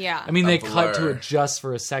read. Yeah. I mean, they cut to it just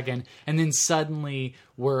for a second. And then suddenly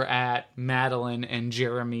we're at Madeline and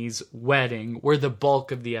Jeremy's wedding where the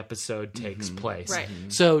bulk of the episode takes place. Right.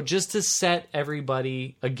 So just to set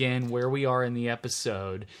everybody, again, where we are in the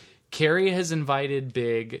episode, Carrie has invited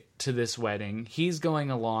Big to this wedding. He's going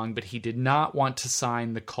along, but he did not want to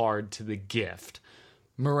sign the card to the gift.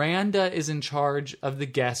 Miranda is in charge of the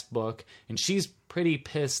guest book, and she's pretty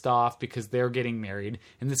pissed off because they're getting married,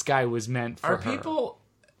 and this guy was meant for her. Are people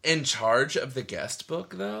in charge of the guest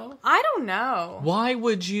book, though? I don't know. Why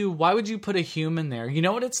would you put a human there? You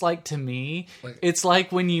know what it's like to me? It's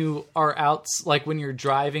like when you are out, like when you're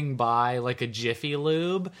driving by like a Jiffy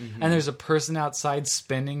Lube and there's a person outside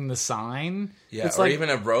spinning the sign. Yeah, it's or like, even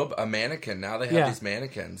a mannequin. Now they have these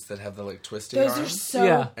mannequins that have the like twisty Those arms. are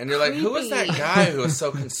so And you're like, creepy. who is that guy who is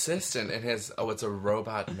so consistent in his, it's a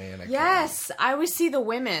robot mannequin. Yes, I always see the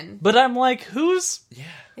women. But I'm like, who's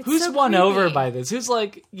so won creepy. over by this? Who's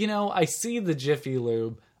like, you know, I see the Jiffy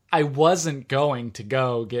Lube. I wasn't going to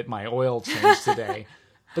go get my oil changed today.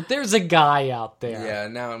 But there's a guy out there. Yeah,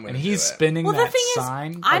 now I'm going to And he's spinning Well, that the thing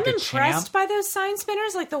sign is, like I'm a impressed champ. by those sign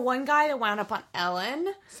spinners. Like the one guy that wound up on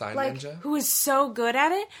Ellen, Sign like Ninja? who is so good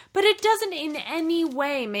at it. But it doesn't in any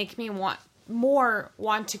way make me want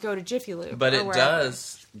to go to Jiffy Lube. But or it wherever.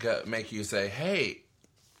 does make you say, hey,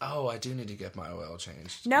 I do need to get my oil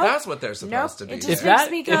changed. Nope. That's what they're supposed to be. It just If makes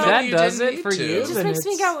that, me if go. that You does didn't it for need to. you, It It just then makes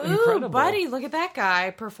me it's go, ooh, incredible. buddy, look at that guy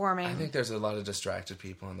performing. I think there's a lot of distracted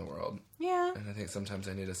people in the world. Yeah. And I think sometimes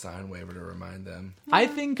I need a sign waiver to remind them. I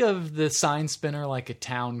think of the sign spinner like a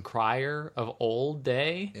town crier of old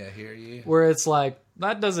day. Yeah, hear you. Where it's like,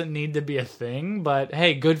 that doesn't need to be a thing, but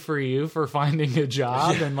hey, good for you for finding a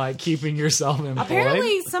job and like keeping yourself employed.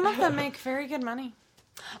 Apparently, some of them make very good money.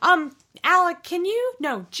 Alec,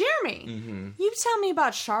 Jeremy, you tell me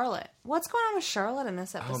about Charlotte. What's going on with Charlotte in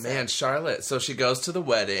this episode? Oh man, Charlotte. So she goes to the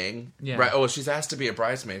wedding. Yeah. Right. Oh, she's asked to be a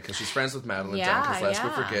bridesmaid because she's friends with Madeline Dunn. Because lest we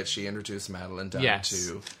yeah. forget, she introduced Madeline Dunn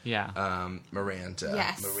to Miranda.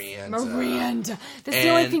 Yes. Miranda. That's the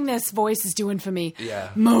only thing this voice is doing for me. Yeah.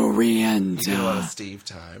 Miranda. You get a lot of Steve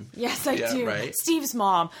time. Yes, I do. Right? Steve's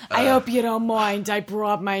mom. I hope you don't mind. I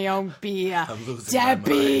brought my own beer. I'm losing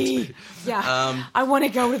Debbie. my mind. Yeah. I want to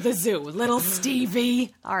go to the zoo. Little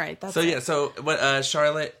Stevie. All right. That's it. So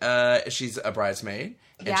Charlotte, she's a bridesmaid.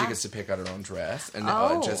 And she gets to pick out her own dress. And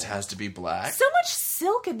it just has to be black. So much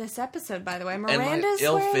silk in this episode, by the way. Miranda's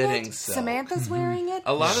ill-fitting wearing it. silk. Samantha's wearing it.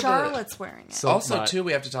 A lot of Charlotte's wearing it. Also, too,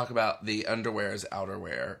 we have to talk about the underwear's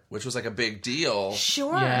outerwear, which was like a big deal.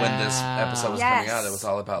 Sure. When this episode was coming out, it was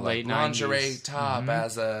all about like Late lingerie 90s. top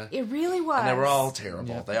as a. It really was. And they were all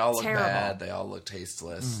terrible. Yeah. They all looked Terrible. bad. They all looked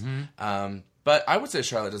tasteless. But I would say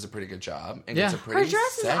Charlotte does a pretty good job. And gets a Her pretty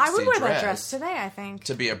dress is. sexy I would wear dress that dress today, I think.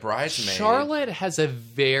 to be a bridesmaid. Charlotte has a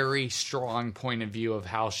very strong point of view of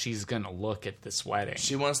how she's going to look at this wedding.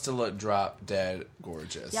 She wants to look drop dead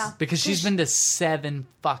gorgeous. Yeah. Because she's been to 7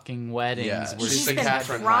 fucking weddings. Yeah, where she's the been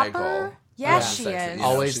Katherine proper. Heigl. Yes, she Sexy. is. You know,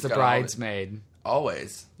 always she's the got all bridesmaid.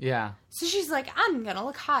 Always. Yeah. So she's like, I'm going to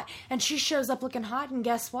look hot. And she shows up looking hot, and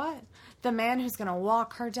guess what? The man who's going to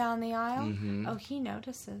walk her down the aisle, he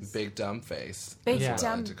notices. Big dumb face. Big Yeah.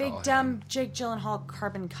 dumb, That's what I like big to dumb Jake Gyllenhaal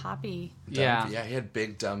carbon copy. Yeah. Yeah, he had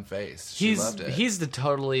big dumb face. She loved it. He's the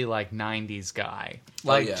totally like 90s guy.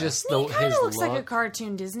 Like yeah. just He the kind his of looks look. like a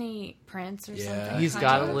cartoon Disney prince or something. He's kind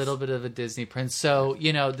got of. a little bit of a Disney prince. So,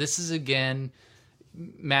 you know, this is again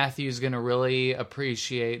Matthew's going to really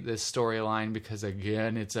appreciate this storyline because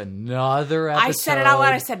again, it's another episode. I said it out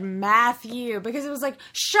loud. I said Matthew because it was like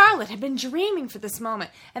Charlotte had been dreaming for this moment,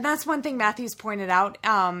 and that's one thing Matthew's pointed out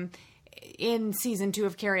in season 2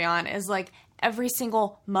 of Carry On is like every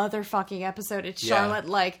single motherfucking episode, it's Charlotte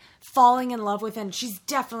like falling in love with him. She's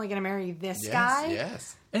definitely going to marry this guy.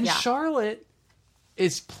 Yes. And Yeah. Charlotte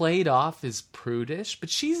is played off as prudish, but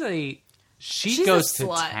she She's goes a to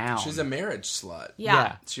slut. town. She's a marriage slut.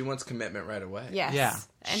 Yeah. She wants commitment right away. Yes. Yeah.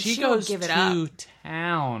 And she she'll goes give it to up.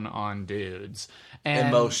 town on dudes. And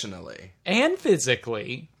Emotionally. and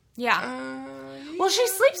physically. Yeah. Well, she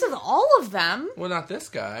sleeps with all of them. Well, not this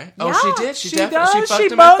guy. Yeah. Oh, she did. She fucked She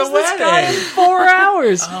him at the bones this guy in wedding. 4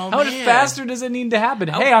 hours. Oh, How much man. faster does it need to happen?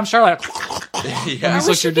 Hey, I'm Charlotte. Yeah. I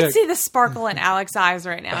wish you could see the sparkle in Alex's eyes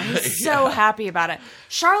right now. He's so happy about it.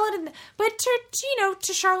 Charlotte, but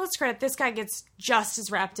to Charlotte's credit, this guy gets just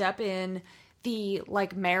as wrapped up in the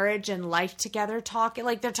like marriage and life together talk.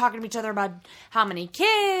 Like they're talking to each other about how many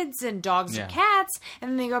kids and dogs and cats,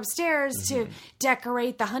 and then they go upstairs to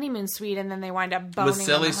decorate the honeymoon suite, and then they wind up boning with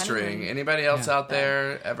silly on the honeymoon. string. Anybody else out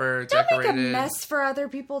there ever Don't decorated? make a mess for other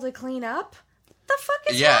people to clean up. The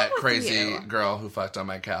fuck is wrong with crazy you? girl who fucked on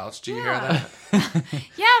my couch. Do you hear that?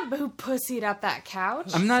 Yeah, but who pussied up that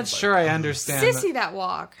couch? I'm not sure I understand. Sissy that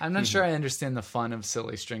walk. I'm not sure I understand the fun of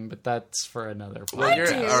silly string, but that's for another Well,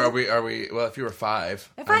 podcast. are we? Well, if you were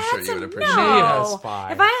 5, If I'm I had sure you some, would appreciate no. it. has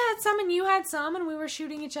 5. If I had some and you had some and we were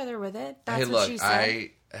shooting each other with it, that's Hey, what look, she said.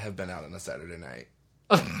 I have been out on a Saturday night.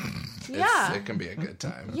 Yeah. It can be a good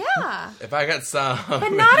time. Yeah. If I got some,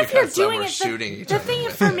 But not you if you're got some, doing we're it. shooting each The other thing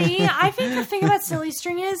with for it. me, I think the thing about silly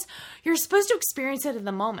string is you're supposed to experience it in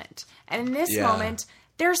the moment. And in this moment,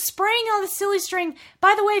 they're spraying on the silly string.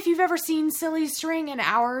 By the way, if you've ever seen silly string an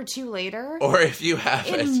hour or two later, Or if you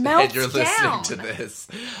haven't and melts you're listening down. to this,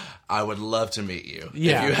 I would love to meet you.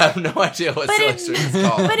 Yeah. If you have no idea what silly string is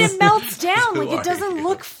called. but it melts down. Who Like it are doesn't you?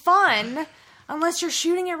 look fun unless you're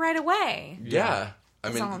shooting it right away. Yeah. I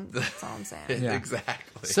That's mean, all I'm saying. Yeah.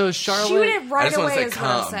 exactly. So Charlotte, Shoot it I right just want to away say is what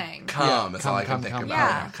I'm come. saying. Come. That's all I can come, think come, about.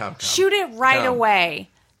 Yeah. Come. Shoot it right Come. away.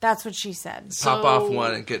 That's what she said. Pop off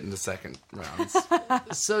one and get into second rounds.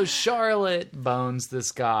 So Charlotte bones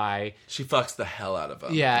this guy. She fucks the hell out of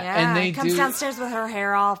him. Yeah, Yeah, and they comes do. downstairs with her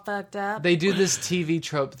hair all fucked up. They do this TV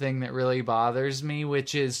trope thing that really bothers me,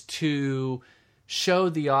 which is to show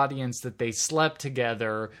the audience that they slept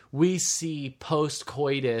together. We see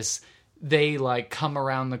post-coitus, they like come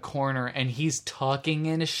around the corner and he's tucking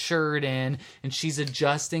in his shirt in and she's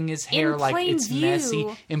adjusting his hair like plain it's view messy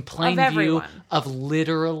in plain of view everyone. of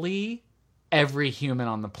literally every human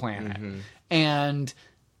on the planet. And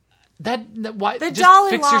that why The just Dalai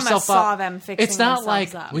fix Lama yourself saw up. them fixing It's not themselves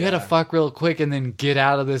like up. we gotta fuck real quick and then get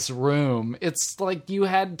out of this room. It's like you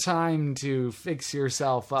had time to fix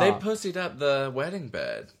yourself up. They pussied up the wedding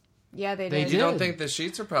bed. Yeah, they They did. You don't did. think the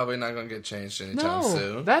sheets are probably not going to get changed anytime no,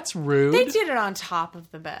 soon? that's rude. They did it on top of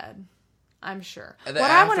the bed. I'm sure. And What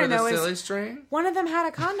I want after to know the silly is string? one of them had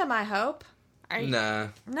a condom. I hope. Nah.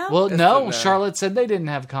 No. Well, It's no, the- Charlotte said they didn't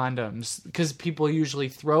have condoms because people usually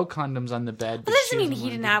throw condoms on the bed. That but doesn't she mean doesn't he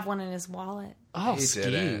wanna didn't do- have one in his wallet. Oh, He skis.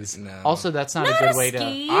 didn't, no. Also, that's not, Not a good a way to.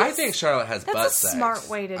 skis. I think Charlotte has That's butt a sex. smart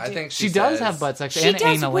way to I do think it. She does says- have butt sex She and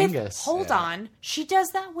does analingus. with. Hold on. She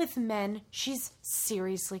does that with men she's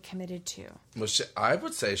seriously committed to. Well, I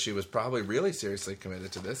would say she was probably really seriously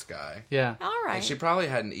committed to this guy. Yeah. All right. And she probably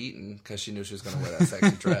hadn't eaten because she knew she was going to wear that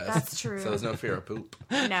sexy dress. That's true. So there's no fear of poop.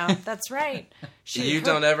 No, that's right.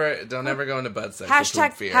 Don't ever go into butt sex. with Hashtag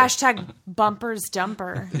poop fear. hashtag bumpers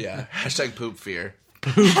dumper. Yeah. Hashtag poop fear.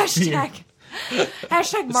 Hashtag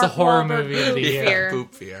hashtag It's Mark a horror Wahlberg movie of the poop year. fear.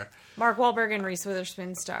 Poop fear. Mark Wahlberg and Reese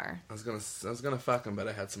Witherspoon star. I was gonna fuck him, but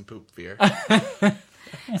I had some poop fear.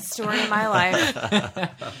 Story of my life.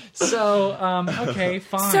 So, okay,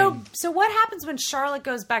 fine. So what happens when Charlotte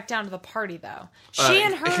goes back down to the party though? She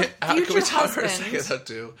and her Can we future talk for a second husband. though,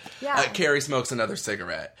 too? Yeah. Carrie smokes another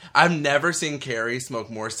cigarette. I've never seen Carrie smoke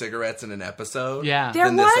more cigarettes in an episode. Yeah. There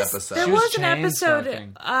than this was episode. there She was was an chain episode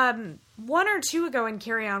smoking. 1 or 2 ago in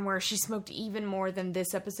Carry On where she smoked even more than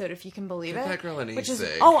this episode, if you can believe Get it. that girl an Which is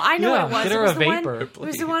e-cig. oh, I know Yeah, it was. get It her was a the one. vapor, It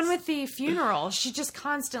was the one with the funeral. She just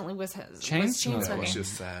constantly was Chain chain smoking. Yeah, well, she smoking. was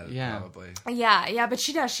sad, Yeah. probably. Yeah, but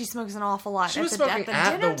she does. She smokes an awful lot. She at was the, smoking the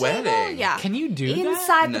at dinner the wedding. Table. Yeah, Can you do that?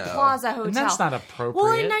 inside the No. Plaza Hotel? And that's not Well,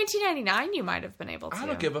 appropriate. in 1999, you might have been able to. I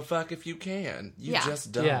don't give a fuck if you can. You Yeah.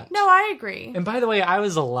 just don't. Yeah. No, I agree. And by the way, I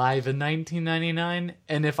was alive in 1999,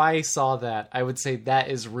 and if I saw that, I would say that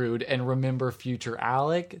is rude. And remember, future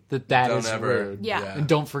Alec, that Don't is ever- rude. Yeah. And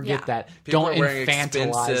don't forget Yeah. that. People Don't are wearing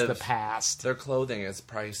infantilize expensive- the past. Their clothing is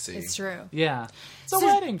pricey. It's true. Yeah. It's a So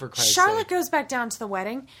wedding, for Christ's Charlotte sake. goes back down to the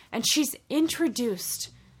wedding, and she's introduced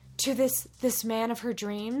to this man of her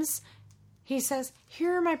dreams. He says,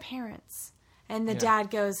 "Here are my parents," and the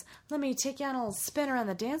dad goes, "Let me take you on a little spin around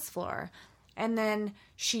the dance floor," and then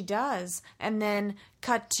she does, and then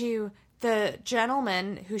cut to the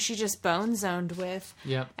gentleman who she just bone zoned with.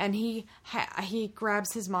 Yep. And he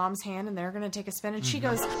grabs his mom's hand, and they're going to take a spin, and she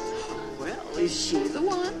goes, Well, is she the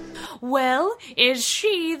one? "Well, is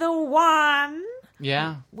she the one?"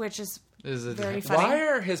 Yeah. Which is Is it very funny. Why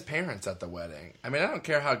are his parents at the wedding? I mean, I don't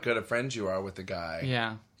care how good of friends you are with the guy.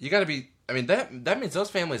 Yeah. You got to be. I mean, that means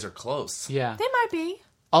those families are close. Yeah. They might be.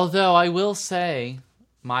 Although I will say,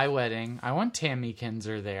 my wedding, I want Tammy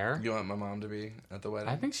Kinzer there. You want my mom to be at the wedding?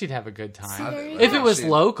 I think she'd have a good time. If it was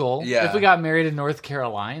local. Yeah. If we got married in North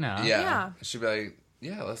Carolina. Yeah. She'd be like,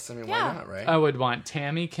 why not, right? I would want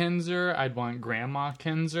Tammy Kinzer. I'd want Grandma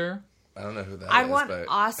Kinzer. I don't know who that is. I want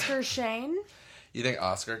Oscar Shane. You think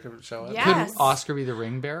Oscar could show up? Yes. Could Oscar be the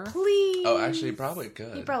ring bearer? Please. Oh, actually, he probably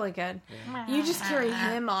could. He probably could. Yeah. You just carry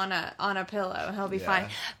him on a pillow. He'll be fine. Yeah.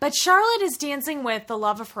 But Charlotte is dancing with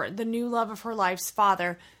the new love of her life's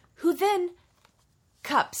father, who then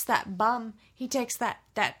cups that bum. He takes that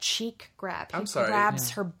cheek grab. He grabs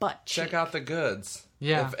her butt cheek. Check out the goods.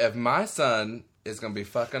 Yeah. If my son is going to be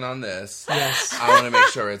fucking on this, yes, I want to make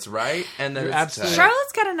sure it's right and that it's absolutely.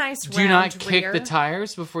 Charlotte's got a nice round Do you not kick rear. the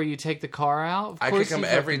tires before you take the car out? I kick them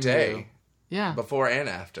every day. Do. Yeah. Before and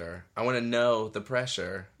after. I want to know the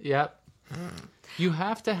pressure. Yep. You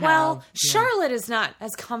have to have... Well, Charlotte is not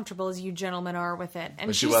as comfortable as you gentlemen are with it. And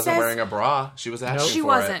but she wasn't wearing a bra. She was asking she for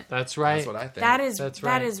wasn't. it. That's right. That's what I think.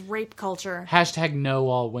 That is rape culture. Hashtag no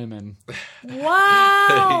all women.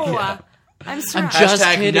 Wow. Yeah. I'm sorry. I'm just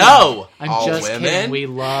kidding. No. I'm all just women? kidding. We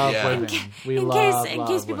love women. In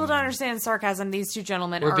case people don't understand sarcasm, these two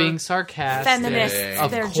gentlemen are being sarcastic. Feminists. Of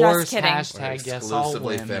They're course, just kidding. hashtag yes all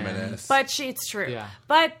women. Feminist. But it's true. Yeah.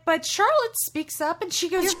 But Charlotte speaks up and she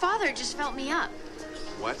goes, Your father just felt me up.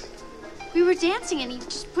 What? We were dancing and he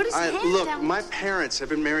just put his hand Look, down. my parents have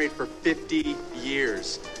been married for 50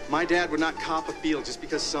 years. My dad would not cop a field just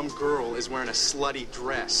because some girl is wearing a slutty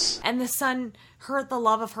dress. And the son, the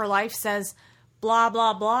love of her life, says, blah,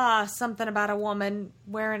 blah, blah, something about a woman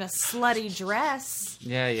wearing a slutty dress.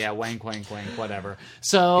 Yeah, wank, wank, wank, whatever.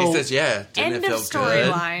 So he says, yeah, didn't end it feel of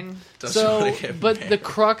storyline. So, but the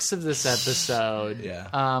crux of this episode,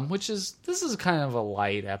 this is kind of a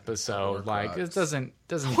light episode. Like, it doesn't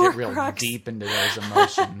get real deep into those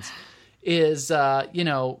emotions. Is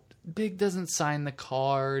Big doesn't sign the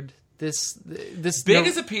card. This Big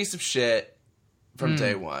is a piece of shit. From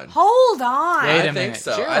day one. Hold on. Wait a I think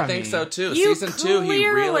so. Jeremy. I think so too. You Season 2, he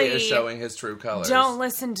really is showing his true colors. Don't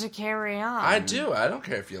listen to Carry On. I do. I don't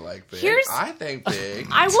care if you like Big. I think Big.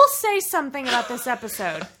 I will say something about this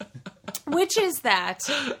episode, which is that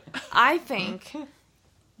I think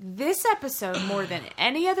this episode, more than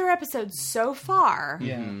any other episode so far,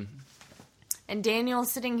 and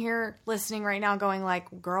Daniel's sitting here listening right now going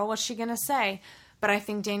like, girl, what's she going to say? But I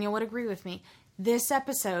think Daniel would agree with me. This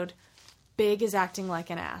episode... Big is acting like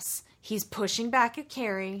an ass. He's pushing back at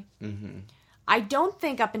Carrie. Mm-hmm. I don't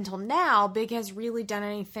think up until now Big has really done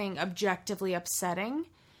anything objectively upsetting.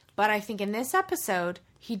 But I think in this episode,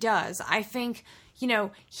 he does. I think,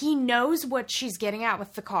 he knows what she's getting at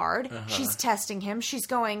with the card. Uh-huh. She's testing him. She's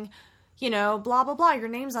going, blah, blah, blah. Your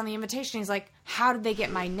name's on the invitation. He's like, how did they get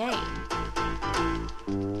my name?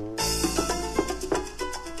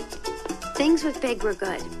 Things with Big were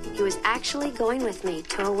good. He was actually going with me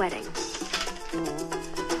to a wedding.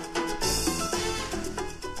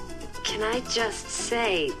 Can I just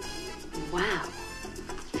say, wow.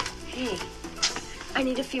 Hey, I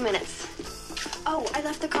need a few minutes. Oh, I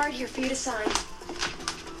left the card here for you to sign.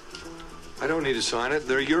 I don't need to sign it.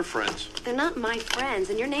 They're your friends. They're not my friends,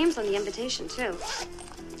 and your name's on the invitation, too.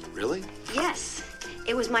 Really? Yes.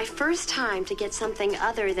 It was my first time to get something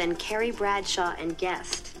other than Carrie Bradshaw and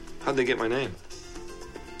guest. How'd they get my name?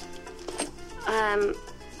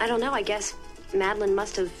 I don't know. I guess Madeline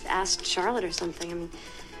must have asked Charlotte or something. I mean,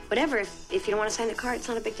 whatever. If you don't want to sign the card, it's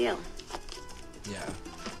not a big deal. Yeah.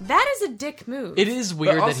 That is a dick move. It is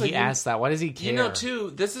weird that he asked that. Why does he care? Too,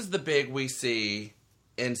 this is the Big we see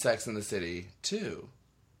in Sex and the City, too.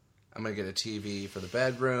 I'm going to get a TV for the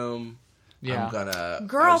bedroom. Yeah. I'm gonna...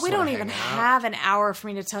 Girl, we don't even have an hour for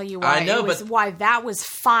me to tell you why why that was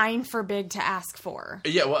fine for Big to ask for.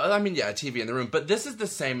 Yeah, well, I mean, a TV in the room. But this is the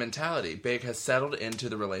same mentality. Big has settled into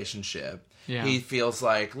the relationship. Yeah. He feels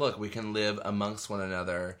like, look, we can live amongst one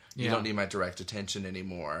another. You don't need my direct attention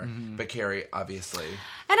anymore. Mm-hmm. But Carrie, obviously. And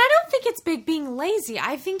I don't think it's Big being lazy.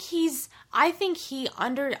 I think he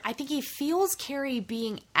feels Carrie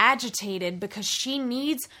being agitated because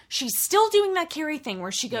she's still doing that Carrie thing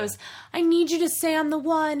where she goes, I need you to say I'm the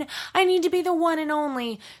one. I need to be the one and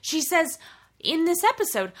only. She says in this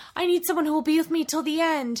episode, I need someone who will be with me till the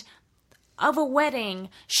end of a wedding.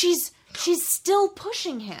 She's still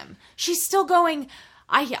pushing him. She's still going,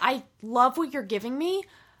 I love what you're giving me,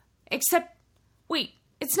 except, wait,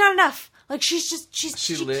 it's not enough. Like, she lives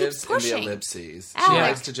keeps pushing. In the ellipses. Alex. She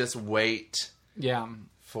likes to just wait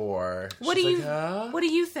for... What do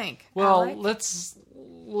you think, Well, Alec?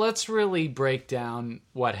 let's really break down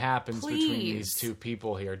what happens between these two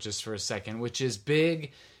people here just for a second, which is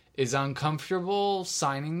Big is uncomfortable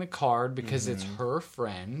signing the card because it's her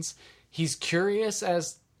friends. He's curious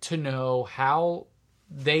as to know how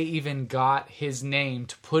they even got his name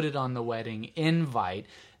to put it on the wedding invite.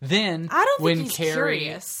 Then I don't think he's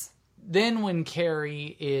curious. Then when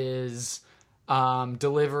Carrie is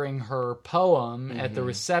delivering her poem at the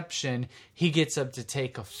reception, he gets up to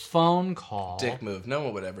take a phone call. Dick move. No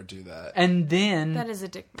one would ever do that. And then That is a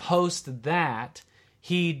dick move. Post that,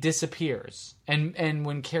 he disappears. And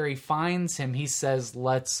when Carrie finds him, he says,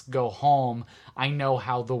 "Let's go home. I know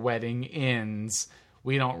how the wedding ends.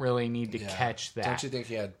 We don't really need to catch that." Don't you think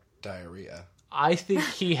he had diarrhea? I think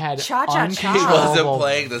he had Cha-cha-cha. He wasn't uncontrollable,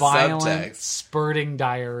 playing the violent, subtext. spurting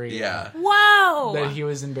diarrhea. Yeah. Whoa! That he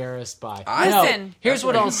was embarrassed by. Listen. No, here's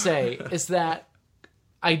what I'll say, is that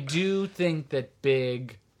I do think that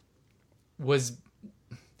Big was...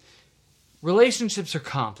 Relationships are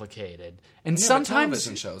complicated. And Yeah, sometimes... but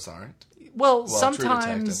television shows aren't. Well, True Detective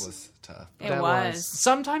sometimes... was tough. It was.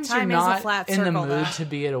 Sometimes Time you're is a not flat in the circle, mood though. to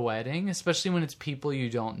be at a wedding, especially when it's people you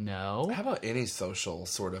don't know. How about any social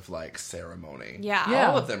sort of like ceremony? Yeah.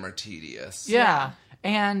 Yeah. All of them are tedious. Yeah.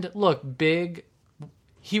 And look, Big,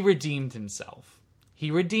 he redeemed himself. He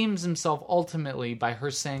redeems himself ultimately by her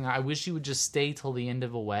saying, "I wish you would just stay till the end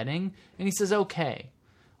of a wedding." And he says, "Okay,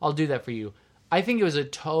 I'll do that for you." I think it was a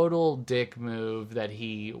total dick move that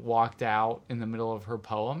he walked out in the middle of her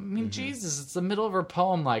poem. I mean, Jesus, it's the middle of her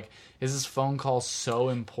poem. Like, is this phone call so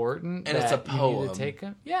important And that it's a you need poem. to take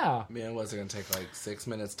it? Yeah. Man, was it going to take like 6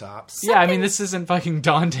 minutes tops? Yeah, I mean, this isn't fucking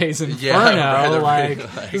Dante's Inferno. Yeah, like,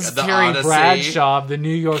 this is the Carrie Odyssey. Bradshaw of the New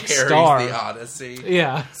York Carries Star. the Odyssey.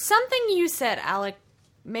 Yeah. Something you said, Alec,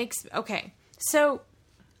 makes... Okay, so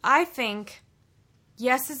I think,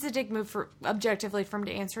 yes, it's a dick move for objectively for him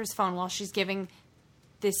to answer his phone while she's giving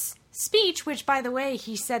this speech, which, by the way,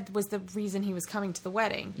 he said was the reason he was coming to the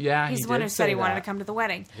wedding. Yeah, He's he the one did who said say he wanted that. to come to the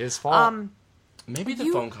wedding. His fault. Maybe the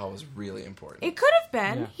phone call was really important. It could have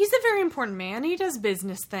been. Yeah. He's a very important man. He does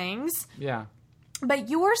business things. Yeah. But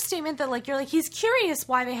your statement that, like, you're like, he's curious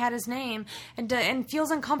why they had his name and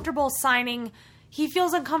feels uncomfortable signing. He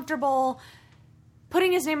feels uncomfortable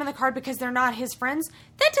putting his name on the card because they're not his friends.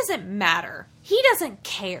 That doesn't matter. He doesn't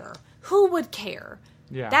care. Who would care?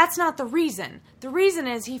 Yeah. That's not the reason. The reason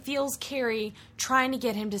is he feels Carrie trying to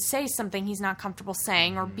get him to say something he's not comfortable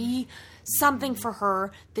saying or be something for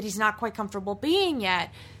her that he's not quite comfortable being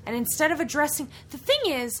yet. And instead of addressing... The thing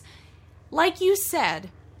is, like you said,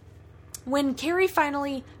 when Carrie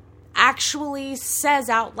finally actually says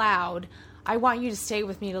out loud, "I want you to stay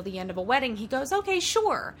with me till the end of a wedding," he goes, "Okay,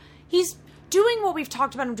 sure." He's doing what we've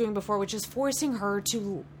talked about him doing before, which is forcing her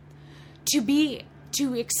to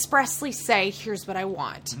expressly say, "Here's what I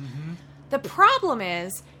want." Mm-hmm. The problem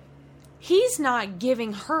is he's not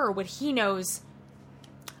giving her what he knows.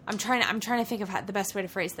 I'm trying to think of the best way to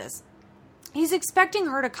phrase this. He's expecting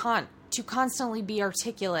her to constantly be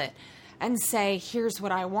articulate and say, "Here's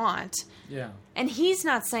what I want." Yeah. And he's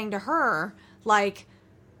not saying to her, like,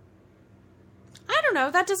 I don't know,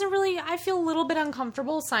 that doesn't really, I feel a little bit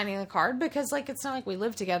uncomfortable signing the card because, like, it's not like we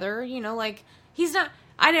live together, you know, like, he's not,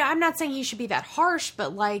 I'm not saying he should be that harsh,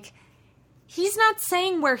 but, like, he's not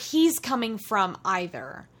saying where he's coming from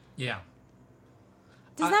either. Yeah.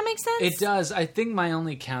 Does that make sense? It does. I think my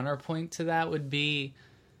only counterpoint to that would be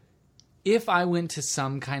if I went to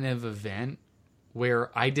some kind of event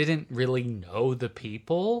where I didn't really know the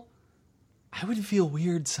people, I would feel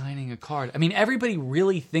weird signing a card. I mean, everybody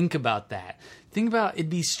really think about that. Think about, it'd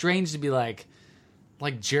be strange to be like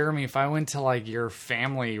Jeremy, if I went to like your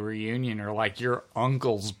family reunion or like your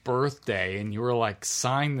uncle's birthday and you were like,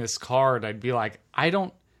 "Sign this card," I'd be like, I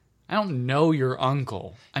don't know your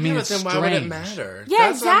uncle. I mean, but it's then strange. why would it matter? Yeah,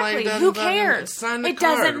 That's why I'm like, exactly. Who cares? Sign the It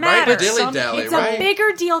card, doesn't right? matter. Dilly-dally, It's right? a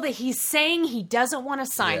bigger deal that he's saying he doesn't want to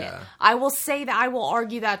sign it. Yeah. I will say that. I will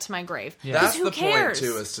argue that to my grave. Yeah. Because That's who the cares?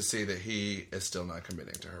 point, too, is to see that he is still not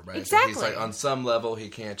committing to her, right? Exactly. So he's like, on some level, he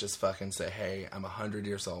can't just fucking say, "Hey, I'm 100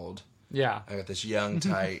 years old. Yeah. I got this young,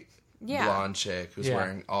 tight, Yeah. blonde chick who's Yeah.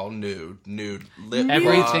 wearing all nude lip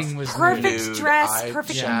Everything gloss, was perfect nude dress,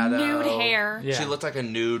 perfect eyeshadow. nude hair. Yeah. She looked like a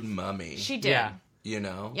nude mummy. She did. Yeah. You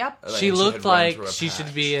know? Yep. Like, She and looked had run like through a she should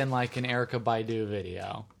patch. be in like an Erykah Badu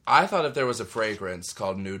video. I thought if there was a fragrance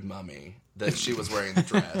called Nude Mummy, that she was wearing the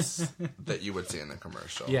dress that you would see in the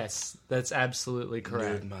commercial. Yes, that's absolutely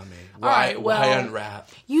correct. Nude Mummy. All right, Why well- unwrap?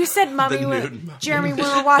 You said mummy. The with nude mummy. Jeremy, we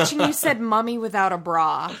were watching. You said mummy without a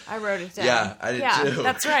bra. I wrote it down. Yeah, I did too.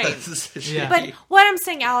 That's right. Yeah. But what I'm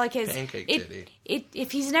saying, Alec, is Pancake titty.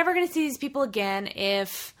 if he's never going to see these people again,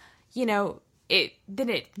 if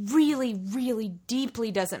it really, really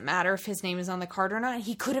deeply doesn't matter if his name is on the card or not.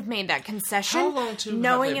 He could have made that concession, How long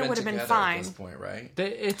knowing it would have been fine. At this point, right?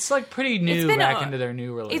 It's like pretty new back into their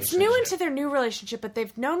new relationship. It's new into their new relationship, but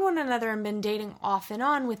they've known one another and been dating off and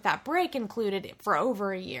on with that break included for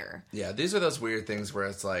over a year. Yeah, these are those weird things where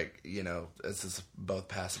it's like, you know, it's just both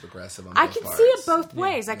passive aggressive on both I can parts. see it both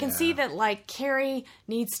ways. I can see that, like, Carrie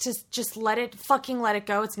needs to just let it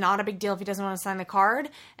go. It's not a big deal if he doesn't want to sign the card.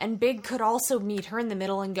 And Big could also meet her in the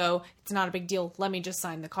middle and go, it's not a big deal, let me just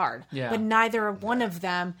sign the card. Yeah. But neither one of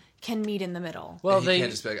them can meet in the middle. Well, he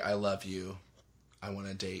can't just be like, I love you, I want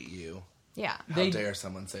to date you. Yeah. How dare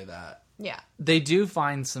someone say that? Yeah. They do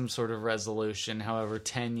find some sort of resolution, however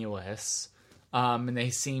tenuous. And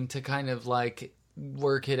they seem to kind of, like,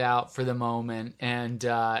 work it out for the moment. And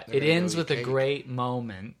it ends with a great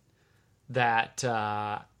moment that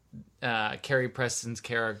Carrie Preston's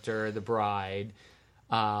character, the bride,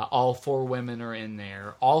 all 4 women are in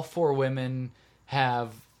there. All 4 women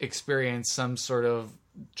have experienced some sort of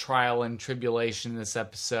trial and tribulation in this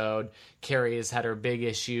episode. Carrie has had her big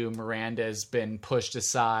issue. Miranda has been pushed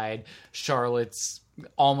aside. Charlotte's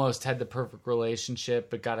almost had the perfect relationship,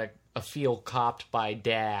 but got a feel copped by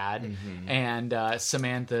Dad. Mm-hmm. And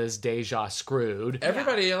Samantha's deja screwed.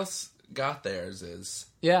 Everybody else got theirs,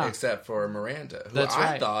 except for Miranda, who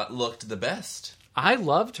I thought looked the best. I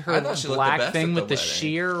loved her black thing with the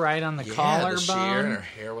sheer right on the collarbone. The sheer, and her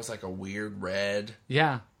hair was like a weird red.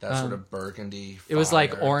 Yeah. That sort of burgundy fire. It was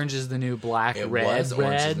like Orange is the New Black, it red. Was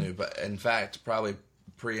Orange is the New, but in fact, probably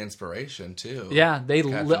pre-inspiration, too. Yeah, they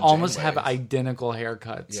almost have identical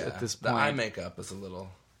haircuts at this point. The eye makeup is a little...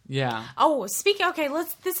 Yeah. Oh,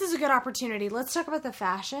 this is a good opportunity. Let's talk about the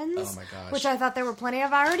fashions. Oh my gosh. Which I thought there were plenty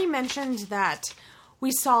of. I already mentioned that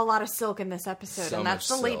we saw a lot of silk in this episode, and that's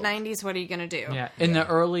the late 90s. What are you going to do? Yeah. In an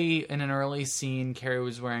early scene, Carrie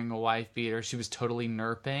was wearing a wife beater. She was totally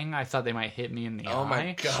nerping. I thought they might hit me in the eye. Oh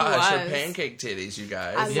my gosh, her pancake titties, you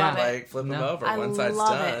guys. I love it. Like, flip them over. One side's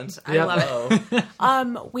done. I love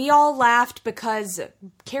it. We all laughed because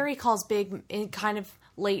Carrie calls Big in kind of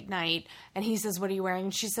late night, and he says, what are you wearing?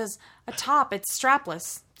 And she says, a top. It's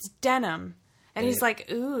strapless. It's denim. And he's like,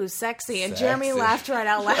 ooh, sexy. And Jeremy laughed right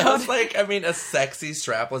out loud. I was like, a sexy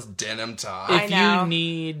strapless denim top.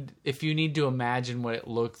 If you need to imagine what it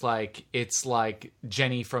looked like, it's like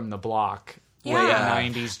Jenny from the Block. Late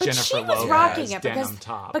 90s but Jennifer she was Lopez rocking it denim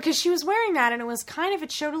top. because she was wearing that, and it was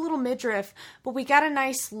it showed a little midriff, but we got a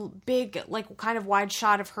nice big, like, kind of wide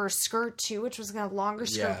shot of her skirt too, which was a longer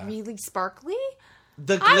skirt, really sparkly.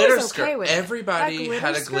 The glitter skirt. Everybody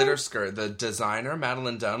had a glitter skirt. The designer,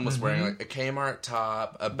 Madeline Dunn, was wearing like a Kmart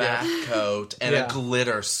top, a bath coat, and a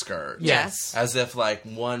glitter skirt. Yes. As if like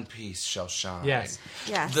one piece shall shine. Yes.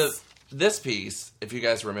 This piece, if you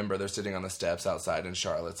guys remember, they're sitting on the steps outside, and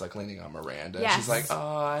Charlotte's like leaning on Miranda. Yes. She's like,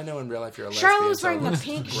 "Oh, I know in real life you're a lesbian." Charlotte was wearing the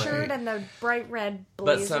pink shirt and the bright red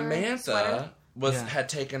blazer. But Samantha had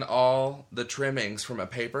taken all the trimmings from a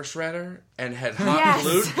paper shredder and had hot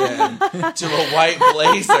glued them to a white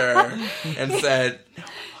blazer and said, "No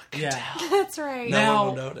one can tell." That's right. No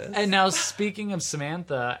one will notice. And now, speaking of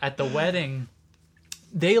Samantha, at the wedding,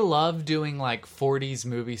 they love doing like 40s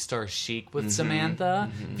movie star chic with Samantha.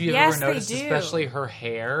 If you've ever noticed, especially her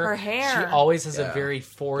hair. She always has a very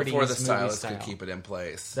 40s Before the movie stylist style. could keep it in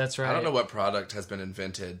place. That's right. I don't know what product has been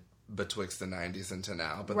invented betwixt the 90s into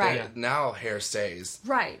now, but now hair stays.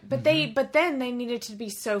 Right, but then they needed to be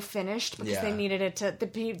so finished because they needed it to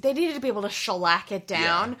they needed to be able to shellac it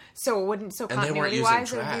down so it wouldn't continuity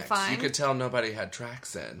wise it would be fine. You could tell nobody had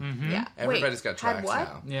tracks in. Mm-hmm. Yeah, everybody's got tracks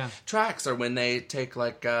now. Yeah, tracks are when they take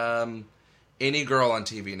like any girl on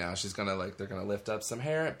TV now. They're gonna lift up some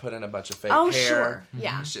hair and put in a bunch of fake hair. Sure.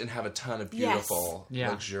 Yeah, and have a ton of beautiful,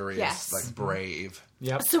 luxurious, like brave.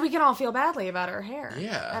 Yep. So we can all feel badly about our hair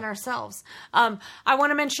and ourselves. I want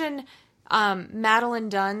to mention Madeline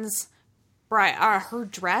Dunn's her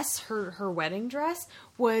dress, her wedding dress,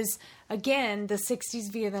 was, again, the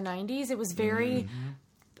 60s via the 90s. It was very,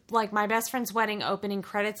 like My Best Friend's Wedding opening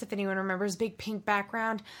credits, if anyone remembers, big pink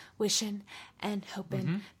background, wishing and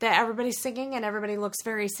hoping that everybody's singing and everybody looks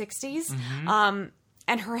very 60s.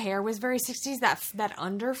 And her hair was very 60s, that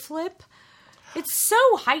underflip. It's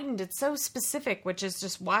so heightened. It's so specific, which is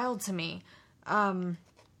just wild to me.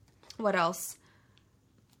 What else?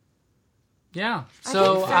 Yeah.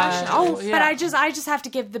 So, but I just have to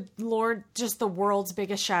give the world's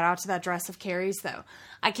biggest shout out to that dress of Carrie's, though.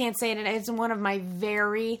 I can't say it. It's one of my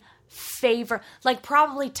very favorite, like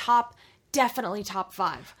probably definitely top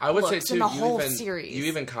 5. I would say too. In the whole series. You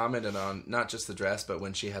even commented on not just the dress, but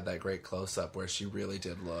when she had that great close up where she really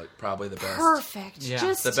did look probably the best. Perfect. Yeah.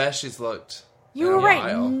 Just the best she's looked You were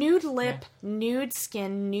right. Nude lip, nude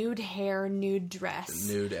skin, nude hair, nude dress.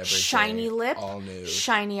 Nude everything. Shiny lip. All nude.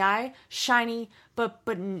 Shiny eye. Shiny, but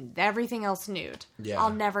everything else nude. Yeah.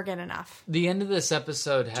 I'll never get enough. The end of this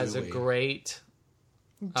episode has a great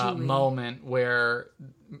moment where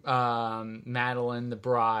Madeline, the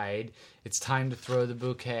bride, it's time to throw the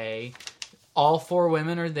bouquet. All 4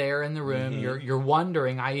 women are there in the room. Mm-hmm. You're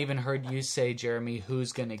wondering, I even heard you say, Jeremy,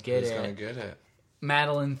 who's going to get it. Who's going to get it?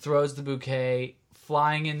 Madeline throws the bouquet,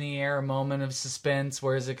 flying in the air, a moment of suspense.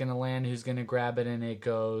 Where is it going to land? Who's going to grab it? And it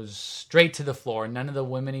goes straight to the floor. None of the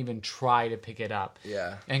women even try to pick it up.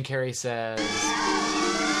 Yeah. And Carrie says...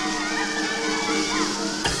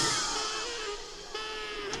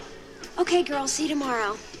 Okay, girls, see you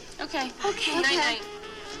tomorrow. Okay. Night-night.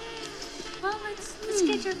 Well, let's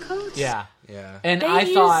get your coats. Yeah. Yeah. And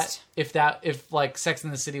I thought if like Sex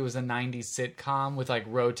and the City was a 90s sitcom with like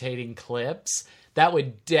rotating clips, that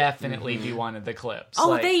would definitely be one of the clips.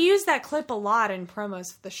 Oh, they use that clip a lot in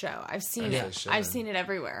promos for the show. I've seen it. Should. I've seen it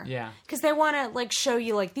everywhere. Yeah. Because they want to like show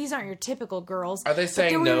you like these aren't your typical girls. Are they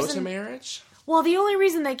saying no to marriage? Well, the only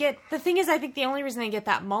reason they get I think the only reason they get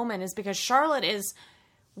that moment is because Charlotte is,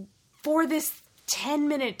 for this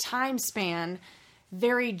 10-minute time span,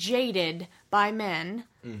 very jaded by men.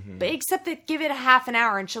 Mm-hmm. But except that give it a half an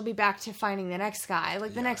hour and she'll be back to finding the next guy.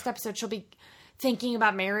 Like the next episode, she'll be thinking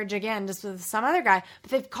about marriage again, just with some other guy.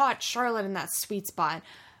 But they've caught Charlotte in that sweet spot.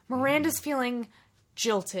 Miranda's feeling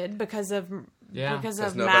jilted because of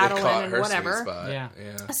Madeline and whatever. Yeah.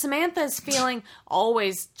 Samantha's feeling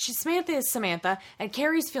Samantha is Samantha, and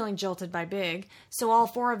Carrie's feeling jilted by Big. So all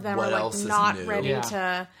 4 of them are like not ready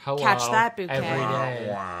to catch that bouquet. Every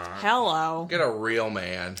day. Hello. Get a real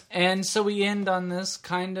man. And so we end on this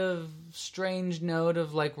kind of strange note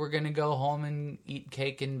of like we're gonna go home and eat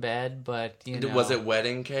cake in bed, but was it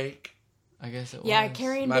wedding cake? I guess it was. Yeah,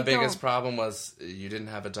 Carrie and my Big biggest problem was you didn't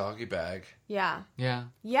have a doggy bag. Yeah.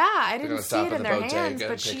 I didn't see it in their hands,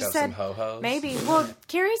 but she said maybe. Well,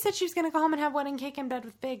 Carrie said she was going to go home and have wedding cake in bed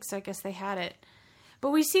with Big, so I guess they had it. But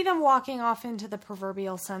we see them walking off into the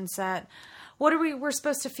proverbial sunset. What are we're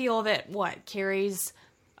supposed to feel that Carrie's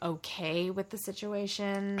okay with the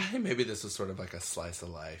situation? I think maybe this was sort of like a slice of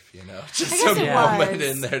life, just a moment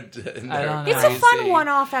in their I don't know. It's a fun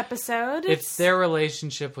one-off episode. If their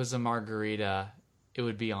relationship was a margarita, it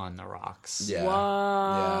would be on the rocks. Yeah.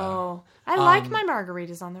 Whoa. I like my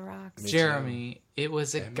margaritas on the rocks. Jeremy, it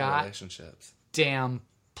was a goddamn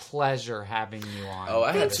pleasure having you on. Oh,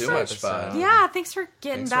 I had too much fun. Yeah, thanks for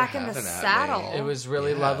getting back in the saddle. It was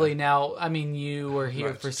really lovely. Now, I mean, you were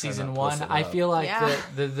here for season 1. I feel like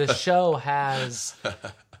the show has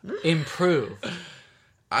improved.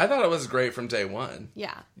 I thought it was great from day 1.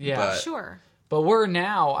 Yeah, sure. But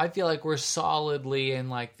I feel like we're solidly in,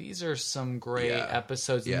 like, these are some great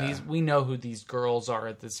episodes. And we know who these girls are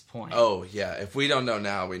at this point. Oh, yeah. If we don't know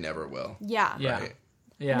now, we never will. Yeah. Right?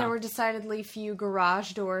 Yeah. And there were decidedly few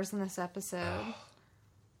garage doors in this episode.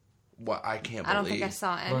 What I can't believe. I don't think I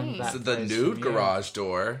saw any. The nude garage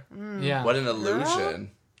door. Yeah. What an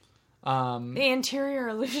illusion. The interior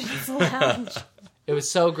illusions lounge. It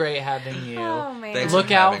was so great having you. Oh, man. Thanks Look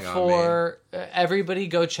for out having for everybody.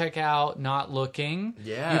 Go check out Not Looking.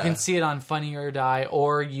 Yeah, you can see it on Funny or Die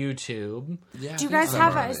or YouTube. Yeah. Do you guys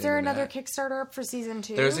have? Is there another Kickstarter up for season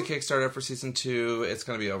 2? There's a Kickstarter for season 2. It's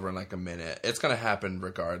going to be over in like a minute. It's going to happen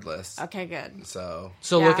regardless. Okay, good. So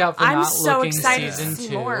look out for Not so Looking excited season to see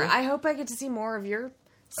 2. More. I hope I get to see more of your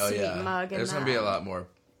sweet mug. There's going to be a lot more.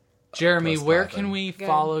 Jeremy, where can we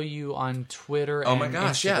follow you on Twitter and Instagram? Oh my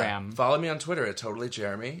gosh, yeah. Follow me on Twitter at Totally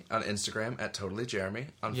Jeremy, on Instagram at Totally Jeremy,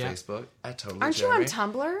 on Facebook at Totally Aren't Jeremy. You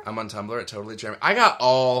on Tumblr? I'm on Tumblr at Totally Jeremy. I got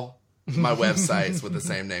all my websites with the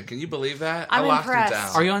same name. Can you believe that? I'm I locked impressed. them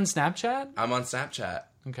down. Are you on Snapchat? I'm on Snapchat.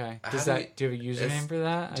 Okay. Do you have a username for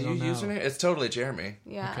that? Do you username? It's Totally Jeremy.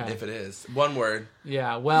 Yeah. Okay. If it is. One word.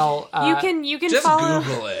 Yeah. Well, you can just follow,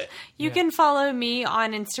 Google it. You can follow me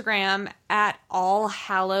on Instagram at All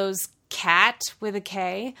Hallows Cat with a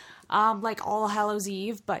K, like All Hallows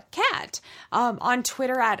Eve, but cat. On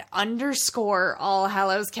Twitter at _ All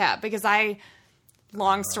Hallows Cat, because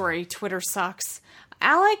long story, Twitter sucks.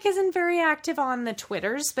 Alec isn't very active on the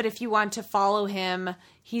Twitters, but if you want to follow him,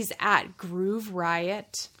 he's at Groove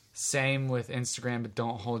Riot. Same with Instagram, but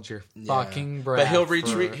don't hold your fucking breath. But he'll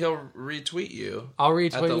retweet you. I'll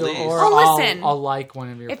retweet you, least. or listen, I'll like one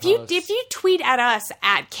of your posts. If you tweet at us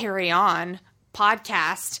at Carry On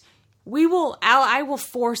Podcast, I will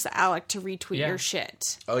force Alec to retweet your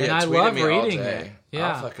shit. Oh yeah, and I tweet love me reading all day. it.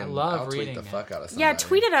 Yeah, I love I'll reading tweet the fuck out of somebody. Yeah,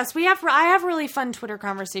 tweet at us. I have really fun Twitter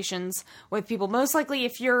conversations with people. Most likely,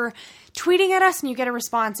 if you're tweeting at us and you get a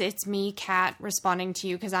response, it's me, Kat, responding to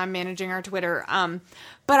you because I'm managing our Twitter.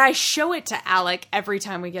 But I show it to Alec every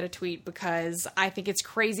time we get a tweet because I think it's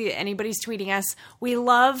crazy that anybody's tweeting us. We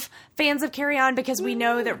love fans of Carry On because we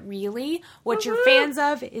know that really what you're fans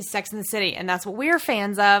of is Sex and the City, and that's what we're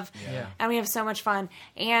fans of. Yeah. And we have so much fun.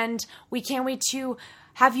 And we can't wait to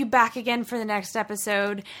have you back again for the next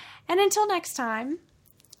episode. And until next time,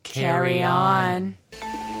 carry on.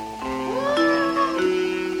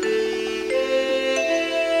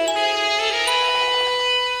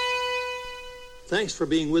 Thanks for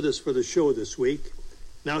being with us for the show this week.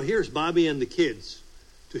 Now here's Bobby and the kids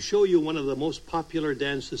to show you one of the most popular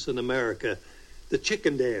dances in America, the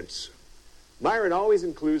chicken dance. Myron always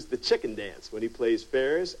includes the chicken dance when he plays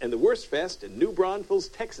fairs and the Wurstfest in New Braunfels,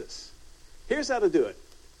 Texas. Here's how to do it.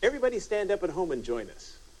 Everybody stand up at home and join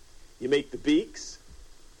us. You make the beaks,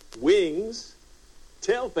 wings,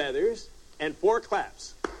 tail feathers, and 4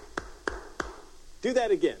 claps. Do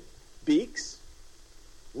that again. Beaks,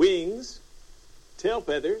 wings, tail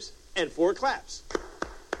feathers, and 4 claps.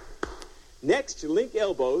 Next, you link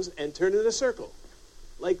elbows and turn in a circle,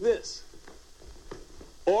 like this.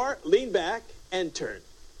 Or lean back and turn.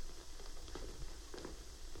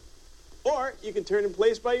 Or you can turn in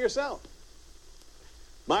place by yourself.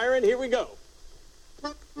 Myron, here we go.